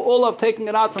is the pu'ula of taking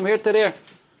it out from here to there.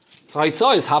 So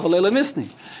Haitzah is Havaleila Misni.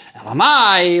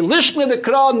 Elamai, Lishna the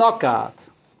Kra Nokat.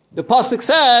 The pasuk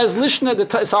says, the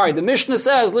Mishnah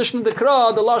says, Lishna the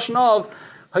Kra, the lashon of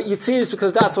Yitzis,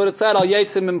 because that's what it said, Al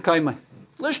Yetzim Im Kaimai.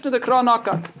 Lishna the Kra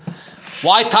Nokat.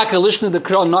 Why taka Lishna the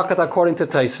Kra Nokat according to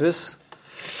Taisvis?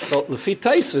 So, Lefi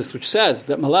Taisvis, which says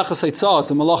that Malachas Haitzah is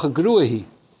the Malacha Gruahi,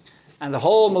 and the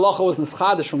whole Malacha was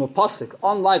Nischadish from a pasuk,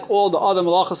 unlike all the other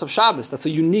Malachas of Shabbos. That's a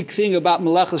unique thing about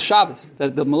Malachas Shabbos,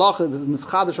 that the Malacha is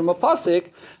Nischadish from a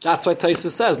pasuk. That's why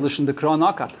Taisvis says, Lishna the Kra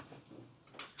Nokat.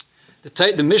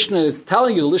 The Mishnah is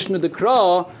telling you, Lishna the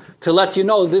Kra, to let you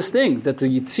know this thing, that the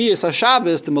Yitzias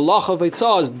HaShabbos, the Malacha of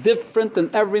Haitzah, is different than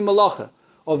every Malacha.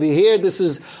 Over here, this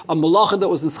is a Malacha that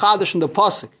was Nischadish in the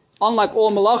pasuk, unlike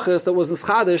all Malachas that was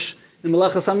Nischadish in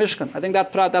Malachas HaMishkan. I think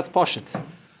that's Pashit.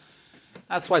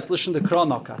 That's why it's Lishna the Kra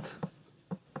Nokat.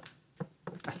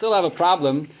 I still have a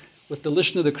problem with the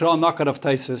Lishna the Kra Nokat of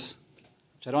Taisvis,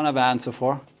 which I don't have an answer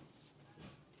for.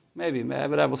 Maybe,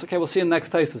 whatever. Okay, we'll see in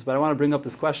next Taisus, but I want to bring up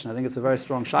this question. I think it's a very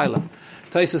strong shaila.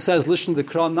 Taisus says, Lishna the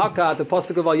Kra Nakat, the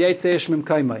pasuk of Al Yetzeish Mim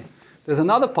Kaimai. There's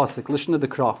another pasuk, Lishna the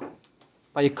Kra.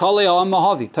 By Yikalei Al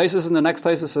Mahavi. Taisus in the next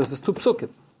Taisus says, there's two psukim.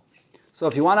 So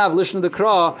if you want to have Lishna the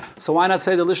Kra, so why not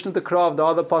say the Lishna the Kra of the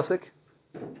other pasuk?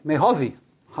 Mehavi.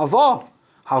 Hava.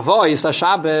 Hava is a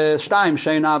Shabbos, Shtaim,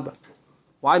 Shein Abba.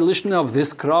 Why Lishna of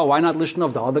this Kra? Why not Lishna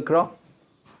of the other Kra?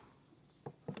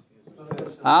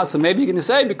 So maybe you're going to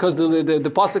say, because the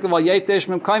pasuk of Al Yetzeish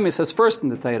Mem Kaimai says first in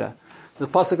the Torah. The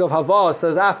pasuk of Hava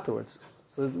says afterwards.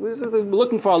 So we're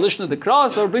looking for a Lishna the Kra,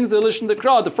 so it brings the Lishna the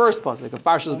Kra, the first pasuk of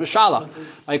Parshas B'Shalach.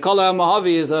 Ayikala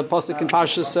Mahavi is a pasuk in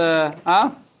Parshas...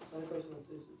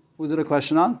 Who's it a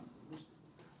question on?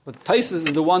 But Taisus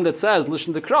is the one that says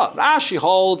Lishna the Kra. Rashi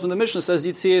holds, when the Mishnah says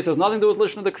Yitzias, has nothing to do with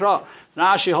Lishna the Kra.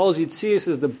 Rashi holds Yitzias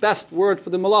is the best word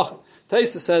for the Malach.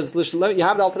 Taisa says, listen, you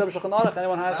have the Alter Rebbe Shulchan Aruch?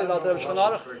 Anyone has the Alter Rebbe Shulchan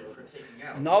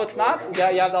Aruch? No, it's not? Yeah,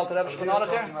 you have the Alter Rebbe Shulchan Aruch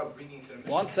here?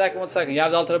 One second. You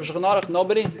have the Alter Rebbe Shulchan Aruch?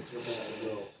 Nobody?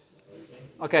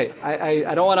 Okay,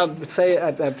 I don't want to say,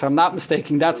 if I'm not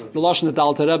mistaken, that's the lashon that the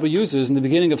Alter Rebbe uses in the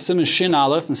beginning of Siman Shin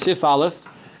Aleph and Sif Aleph.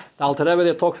 The Alter Rebbe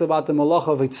there talks about the Malach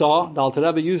of Haitzah. The Alter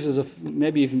Rebbe uses,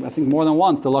 maybe, I think more than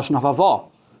once, the lashon of Hava.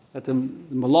 That the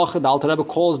Malach, the Alter Rebbe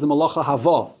calls the Malach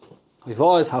Hava.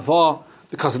 Hava is Hava.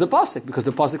 Because of the pasuk, because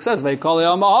the pasuk says, "Vayikol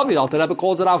Yom Ha'avi." Alter Rebbe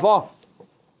calls it Ava.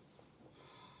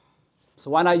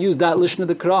 So why not use that Lishna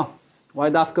the Kra? Why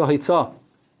Dafka Haitzah?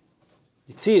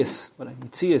 Yitzias.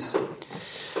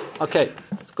 Okay,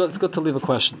 it's good to leave a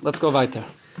question. Let's go weiter.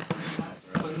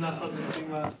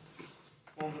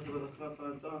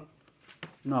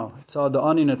 No, it's all the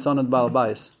Ani and it's on the Baal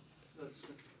Bayis.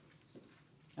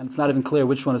 And it's not even clear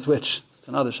which one is which. It's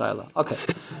another Shaila. Okay.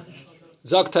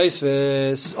 Zog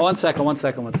Taisvis. One second.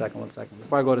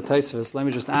 Before I go to Taisvis, let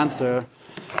me just answer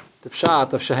the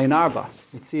pshat of Shehein Arba.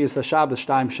 Yitzias HaShabbos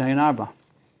Shtaim Shehein Arba.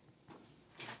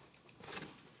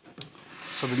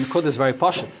 So the Nikud is very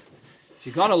pashut. If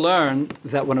you're going to learn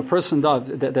that when a person does,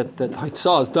 that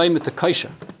Haitzah is daimit to kaisha,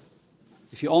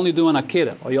 if you only do an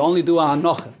akira, or you only do a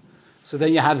hanocha, so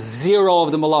then you have zero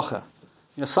of the malacha.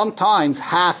 Sometimes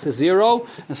half is zero,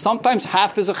 and sometimes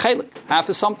half is a chelik, half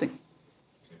is something.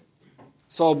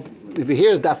 So if you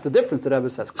hear, that's the difference that Rebbe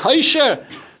says. Kaisher,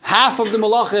 half of the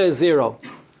malacha is zero.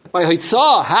 By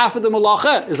Haitzah, half of the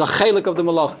malacha is a chelik of the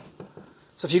malacha.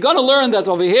 So if you're going to learn that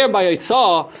over here by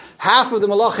Haitzah, half of the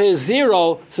malacha is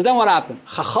zero, so then what happened?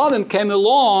 Chachamim came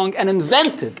along and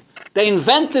invented They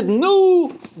invented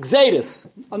new gzeiros.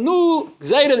 A new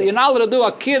gzeira that you're not allowed to do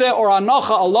akira or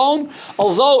anocha alone,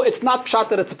 although it's not pshat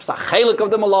that it's a chelik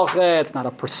of the malacha, it's not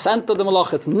a percent of the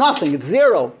malacha, it's nothing, it's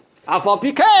zero. Afal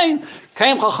Pikain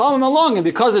came Chachamim along, and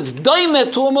because it's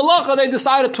doimet to a malacha, they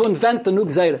decided to invent the new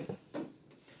gzeira.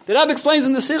 The Rebbe explains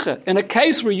in the Sikha, in a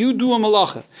case where you do a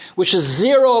malacha, which is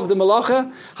zero of the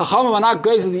malacha, Chachamim are not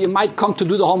guys that you might come to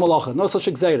do the whole malacha. No such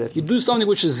gzeira. If you do something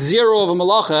which is zero of a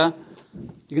malacha,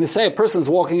 you're going to say a person's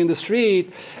walking in the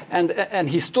street, and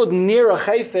he stood near a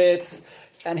chayfetz,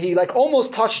 and he like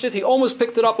almost touched it, he almost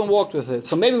picked it up and walked with it.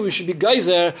 So maybe we should be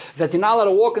geyser that you're not allowed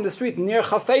to walk in the street near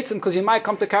chafetzim because you might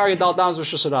come to carry a dal dams with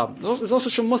shusarab. There's also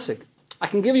shum musik. I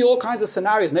can give you all kinds of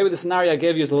scenarios. Maybe the scenario I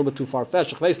gave you is a little bit too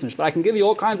far-fetched, but I can give you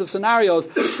all kinds of scenarios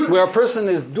where a person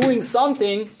is doing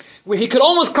something where he could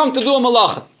almost come to do a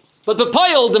malacha. But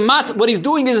b'payil, what he's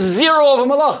doing is zero of a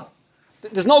malacha.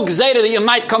 There's no gzeira that you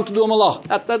might come to do a malacha.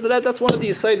 That's one of the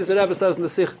yesaidas that Rebbe says in the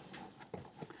Sikh.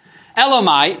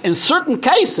 Elamai, in certain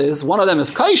cases, one of them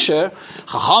is kosher,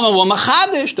 Chachamim will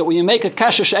machadish, that when you make a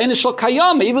kasher she'ein shel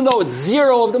kayama, even though it's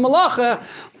zero of the malacha,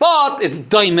 but it's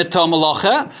daimet to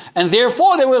malacha, and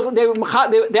therefore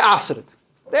they asked it.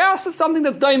 They asked it something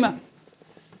that's daimet.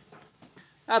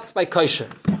 That's by kosher.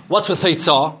 What's with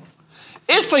haitzah?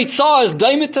 If haitzah is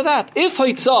daimet to that, if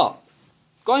haitzah,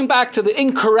 going back to the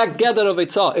incorrect gather of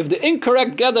haitzah, if the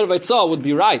incorrect gather of haitzah would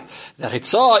be right, that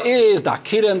haitzah is the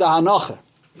akira and the hanocha,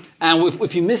 and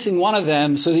if you're missing one of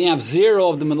them, so then you have zero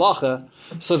of the melacha,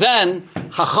 so then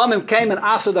Chachamim came and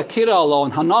asked akira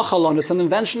alone, hanocha alone, it's an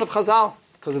invention of Chazal,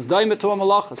 because it's daima to a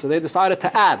melacha, so they decided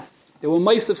to add. They were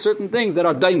most of certain things that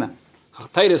are daima.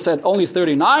 Torah said only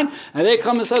 39, and they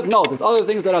come and said, no, there's other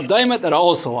things that are daima that are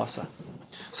also asa.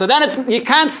 So then you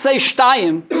can't say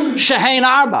shtayim, shehein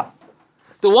arba.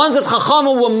 The ones that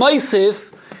Chachamim were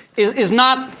meisif is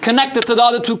not connected to the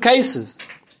other two cases.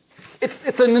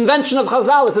 It's an invention of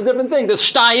Chazal. It's a different thing. There's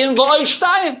shtayim v'oy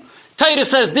shtayim. Torah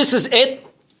says this is it,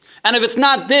 and if it's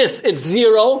not this, it's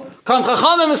zero. Come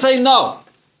Chachamim and say no,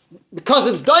 because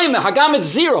it's daima. Hagam, it's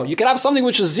zero. You can have something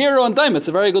which is zero and daima. It's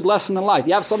a very good lesson in life.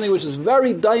 You have something which is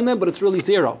very daima, but it's really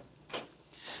zero.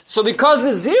 So because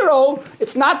it's zero,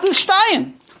 it's not this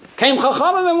shtayim. Came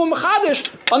Chachamim and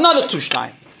Mechadish, another two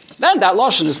shtayim. Then that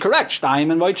lashon is correct. Shtayim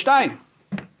and void shtayim.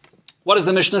 What is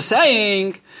the Mishnah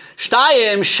saying?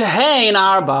 Shtayim shehein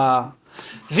arba.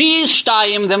 These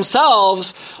shtayim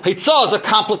themselves, hitzah is a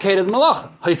complicated malacha.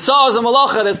 Hitzah is a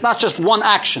malacha that's not just one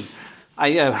action.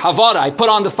 Havara, I put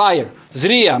on the fire.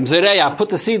 Zriya, mzereya, I put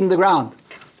the seed in the ground.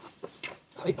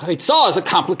 Hitzah is a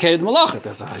complicated malacha.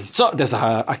 There's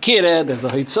a akira, there's a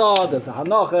hitzah, there's a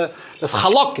hanocha, there's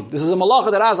chalakim. This is a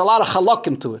malacha that has a lot of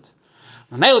chalakim to it.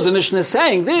 Now the Mishnah is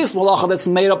saying this malacha that's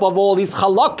made up of all these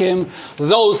chalakim,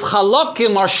 those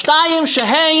chalakim are shtayim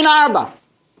shehein arba.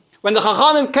 When the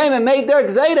Chachamim came and made their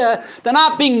gzeira, they're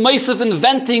not being meisif,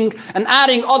 inventing and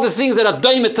adding other things that are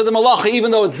doimet to the malacha,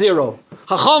 even though it's zero.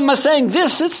 Chachamim are saying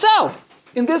this itself.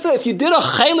 In this, if you did a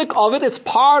chelik of it, it's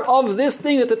part of this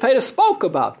thing that the Torah spoke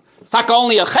about. It's not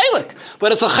only a chelik,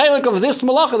 but it's a chelik of this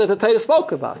malacha that the Torah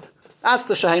spoke about. That's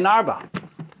the shehein arba.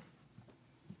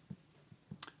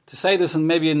 To say this in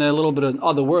maybe in a little bit of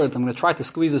other words, I'm going to try to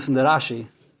squeeze this in the Rashi.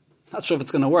 Not sure if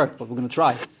it's going to work, but we're going to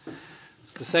try.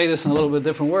 So to say this in a little bit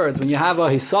different words, when you have a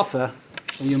hisafa,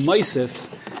 when you're meisif,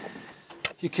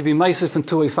 you could be meisif in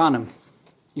two ifanim.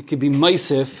 You could be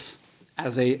meisif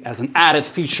as an added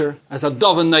feature, as a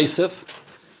doven meisif.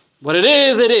 What it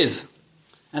is.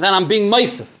 And then I'm being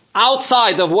meisif.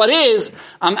 Outside of what is,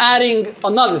 I'm adding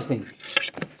another thing.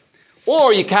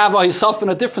 Or you can have a hisaf in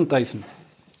a different typhon.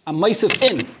 I'm meisif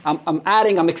in.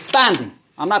 I'm expanding.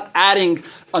 I'm not adding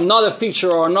another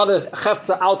feature or another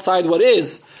chefza outside what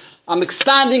is. I'm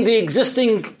expanding the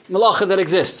existing malacha that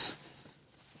exists.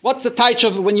 What's the taich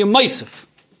of when you're meisif?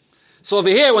 So over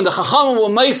here, when the Chachamim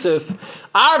were meisif,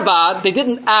 arba, they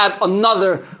didn't add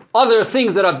other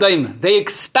things that are daima. They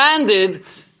expanded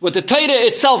what the Torah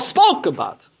itself spoke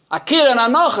about. Akira and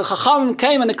Anocha, Chachamim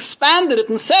came and expanded it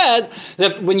and said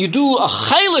that when you do a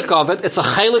chelik of it, it's a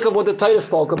chelik of what the Torah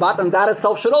spoke about, and that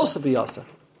itself should also be yasa.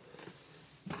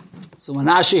 So when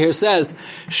Rashi here says,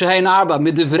 Shehein arba,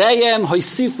 midivreyem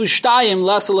hoisifu shtayim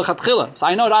lesa lechatchila. So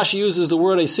I know Rashi uses the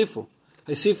word hoisifu.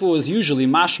 Hoisifu is usually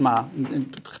mashma. In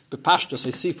Pashtus,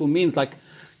 hoisifu means like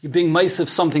you're being meisif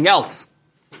something else,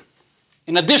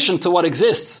 in addition to what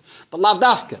exists. But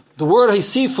lavdafka. The word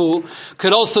hoisifu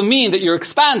could also mean that you're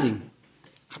expanding.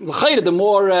 The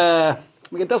more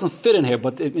it doesn't fit in here,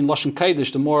 but in Lashon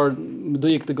Kodesh, the more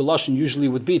meduyik the Lashon usually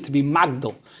would be to be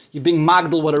magdal. You're being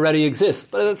magdal what already exists.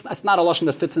 But it's not a Lashon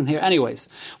that fits in here anyways.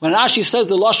 When Rashi says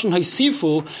the Lashon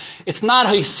Haisifu, it's not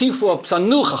Haisifu of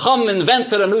Psanu, Chacham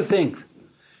invented a new thing.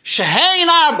 Shehein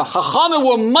Arba, Chacham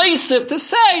were meisif to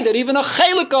say that even a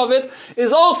chelik of it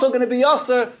is also going to be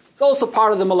Yasser, it's also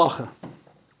part of the Malacha.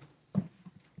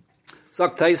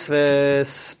 Sagt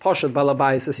Taisves, Poshet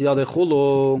Balabais is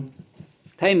Yadechulu,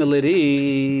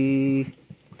 Teimeliri,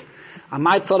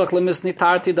 Amai Tzorach Lemisni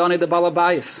Tarti Doni de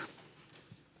Balabais.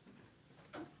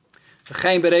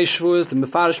 Gein Berei Shvuz, the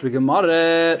Mefarish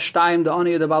Begemare, Shtayim de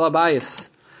Oni de Balabais.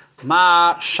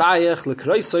 Ma Shayach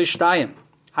Lekroisoi Shtayim.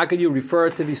 How could you refer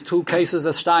to these two cases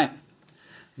as Shtayim?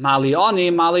 Mali Oni,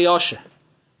 Mali Yoshe.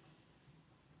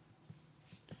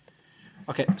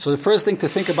 Okay, so the first thing to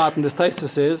think about in this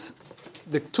Taisvis is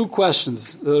the two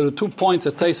questions, the 2 points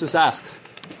that Taisvis asks.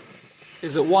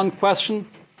 Is it one question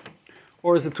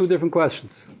or is it two different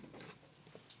questions?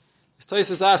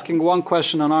 Taisvis is asking one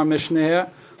question on our Mishnah here.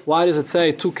 Why does it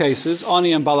say two cases,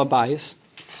 Ani and Balabayis?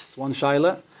 It's one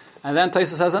Shaila. And then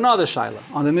Taisvis has another Shaila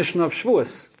on the Mishnah of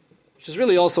Shavuos, which is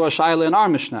really also a Shaila in our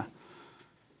Mishnah.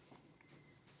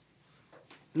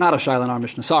 Not a Shaila in our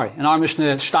Mishnah, sorry. In our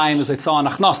Mishnah, Shtayim is Eitzah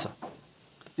Nachnasa.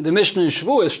 In the Mishnah in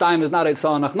Shavuos, Shtayim is not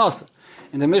Eitzah Nachnasa.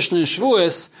 In the Mishnah in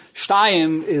Shavuos,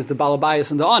 Shtayim is the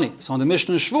Balabayis and the Ani. So in the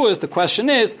Mishnah in Shavuos, the question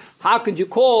is, how could you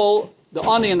call the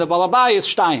Ani and the Balabayis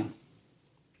Shtayim?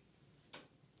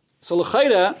 So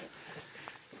l'chayda,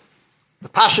 the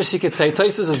Pashas you could say,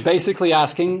 Tosfos is basically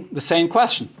asking the same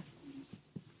question.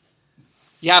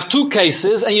 You have two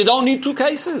cases, and you don't need two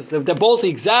cases. They're both the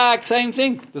exact same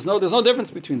thing. There's no difference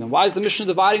between them. Why is the Mishnah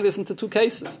dividing this into two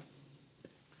cases?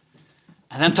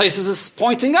 And then Tosfos is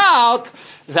pointing out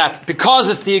that because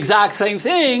it's the exact same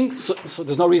thing, so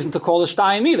there's no reason to call it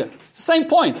Shtayim either. It's the same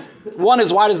point. One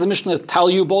is, why does the Mishnah tell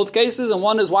you both cases? And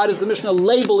one is, why does the Mishnah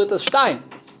label it as Shtayim?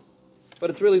 But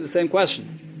it's really the same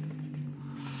question.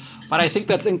 But I think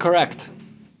that's incorrect.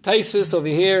 Tosfos over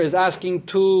here is asking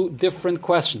two different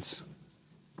questions.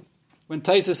 When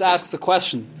Tosfos asks a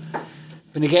question,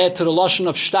 when you get to the Lashon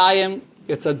of Shtayim,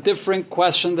 it's a different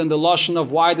question than the Lashon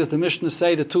of why does the Mishnah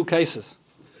say the two cases.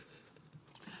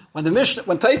 When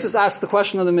Tosfos asks the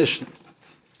question of the Mishnah,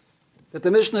 that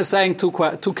the Mishnah is saying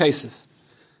two cases,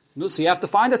 so you have to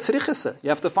find a tzrichasa. You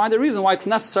have to find a reason why it's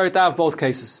necessary to have both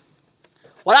cases.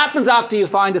 What happens after you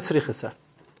find the tzrichasa?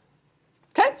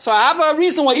 Okay, so I have a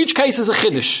reason why each case is a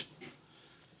chiddush.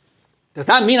 Does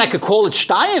that mean I could call it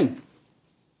Shtayim?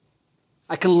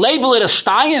 I can label it as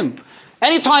Shtayim.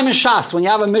 Anytime in Shas, when you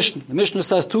have a Mishnah, the Mishnah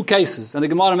says two cases, and the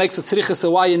Gemara makes a tzrichasa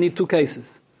why you need two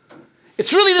cases.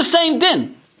 It's really the same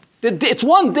din. It's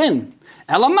one din.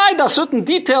 Elamai, there are certain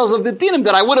details of the dinim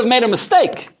that I would have made a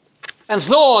mistake and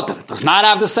thought that it does not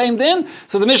have the same din.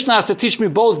 So the Mishnah has to teach me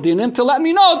both dinim to let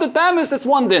me know that damn it's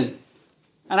one din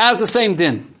and has the same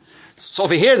din. So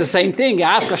over here, the same thing. You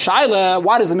ask a shaila,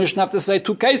 why does the Mishnah have to say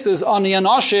two cases, Ani and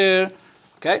Asher?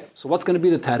 Okay, so what's going to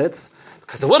be the teretz?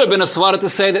 Because there would have been a svara to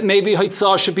say that maybe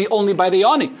Haitzah should be only by the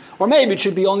Ani, or maybe it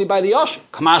should be only by the Asher.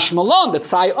 Kamash Malon, that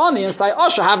Sai Ani and Sai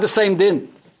Asher have the same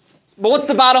din. But what's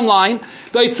the bottom line?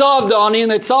 The Haitzah of the Ani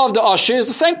and the Haitzah of the Asher is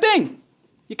the same thing.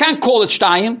 You can't call it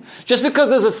Shtayim. Just because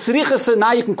there's a tzrichasa,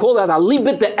 now you can call that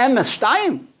Alibit the Emes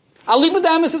Shtayim. Alibit the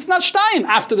Emes, it's not Shtayim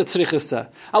after the tzrichasa.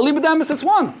 Alibit the Emes, it's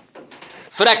one.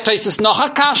 Frek Tosfos noch a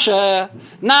kasha.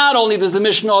 Not only does the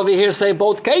Mishnah over here say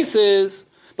both cases,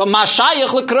 but Mashayach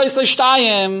lekroisei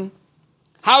Shtayim.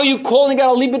 How are you calling it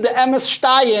Alibit the Emes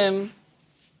Shtayim?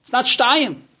 It's not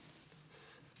Shtayim.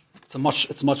 It's a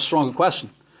much stronger question.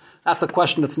 That's a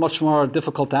question that's much more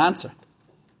difficult to answer.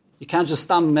 You can't just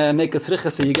make a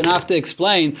tzrichasa. You're going to have to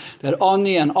explain that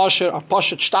Oni and Asher are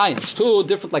Poshet Shtayim. It's two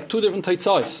different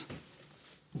Taitzos.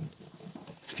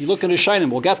 If you look in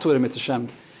Rishonim, we'll get to it in Mitzvah.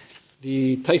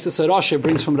 The Tosfos Asher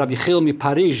brings from Rabbi Chilmi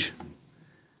Paris.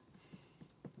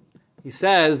 He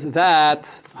says that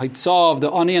Haitzah of the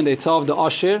Oni and the Haitzah of the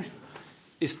Asher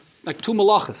is like two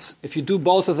malachas. If you do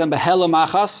both of them behela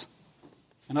machas,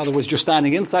 in other words, you're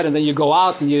standing inside and then you go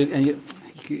out and you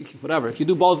whatever. If you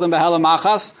do both of them behela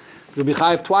machas, you'll be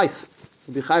chayiv twice.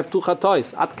 You'll be chayiv tu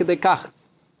chatois. Ad kedei kach.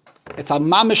 It's a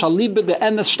mamish alibe de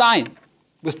emes Shtayim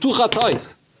with tu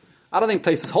chatois. I don't think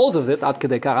Tosfos holds of it. Ad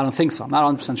kedei kach. I don't think so. I'm not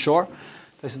 100% sure.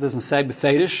 Tosfos doesn't say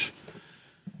befedish,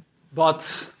 but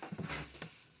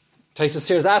Tosfos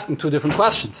here is asking two different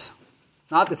questions.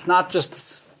 It's not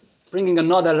just bringing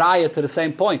another raya to the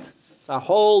same point. It's a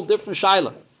whole different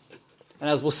shaila. And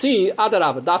as we'll see,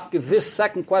 Adarabah, Dafke, this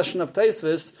second question of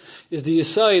Tosfos is the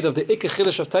yisoid of the Ikka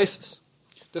Chiddush of Tosfos.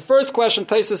 The first question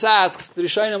Tosfos asks, the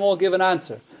Rishonim all give an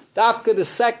answer. Dafke, the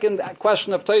second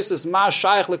question of Tosfos, Ma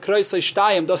Shaykh LeKreisei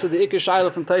Shtayim, das ist the Iker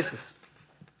Shaila from Tosfos.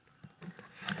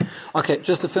 Okay,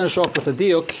 just to finish off with a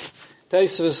diuk,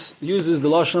 Tosfos uses the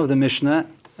Lashon of the Mishnah,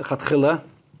 Chatchila,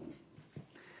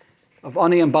 of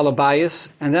Ani and Balabayas,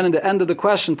 and then in the end of the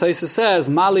question, Tosfos says,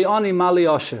 Mali Ani, Mali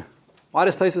Asher. Why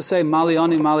does Tosfos say Mali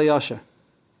Ani, Mali Asher?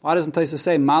 Why doesn't Tosfos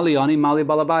say Mali Ani, Mali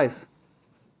Balabayas?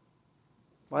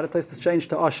 Why did Tosfos change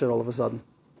to Asher all of a sudden?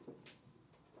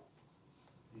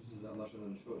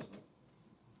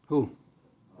 Who?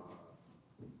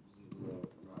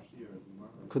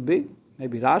 Could be.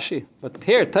 Maybe Rashi. But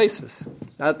here, Tosfos.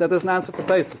 That doesn't answer for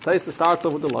Tosfos. Tosfos starts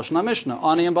off with the Lashon HaMishnah,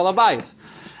 Ani and Balabayas.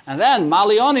 And then,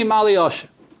 Mali Ani, Mali Asher.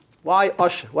 Why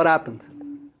Asher? What happened?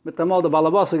 Mit dem Mal der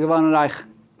Balabas gewonnen Reich.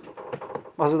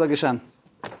 Was ist da geschehen?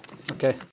 Okay.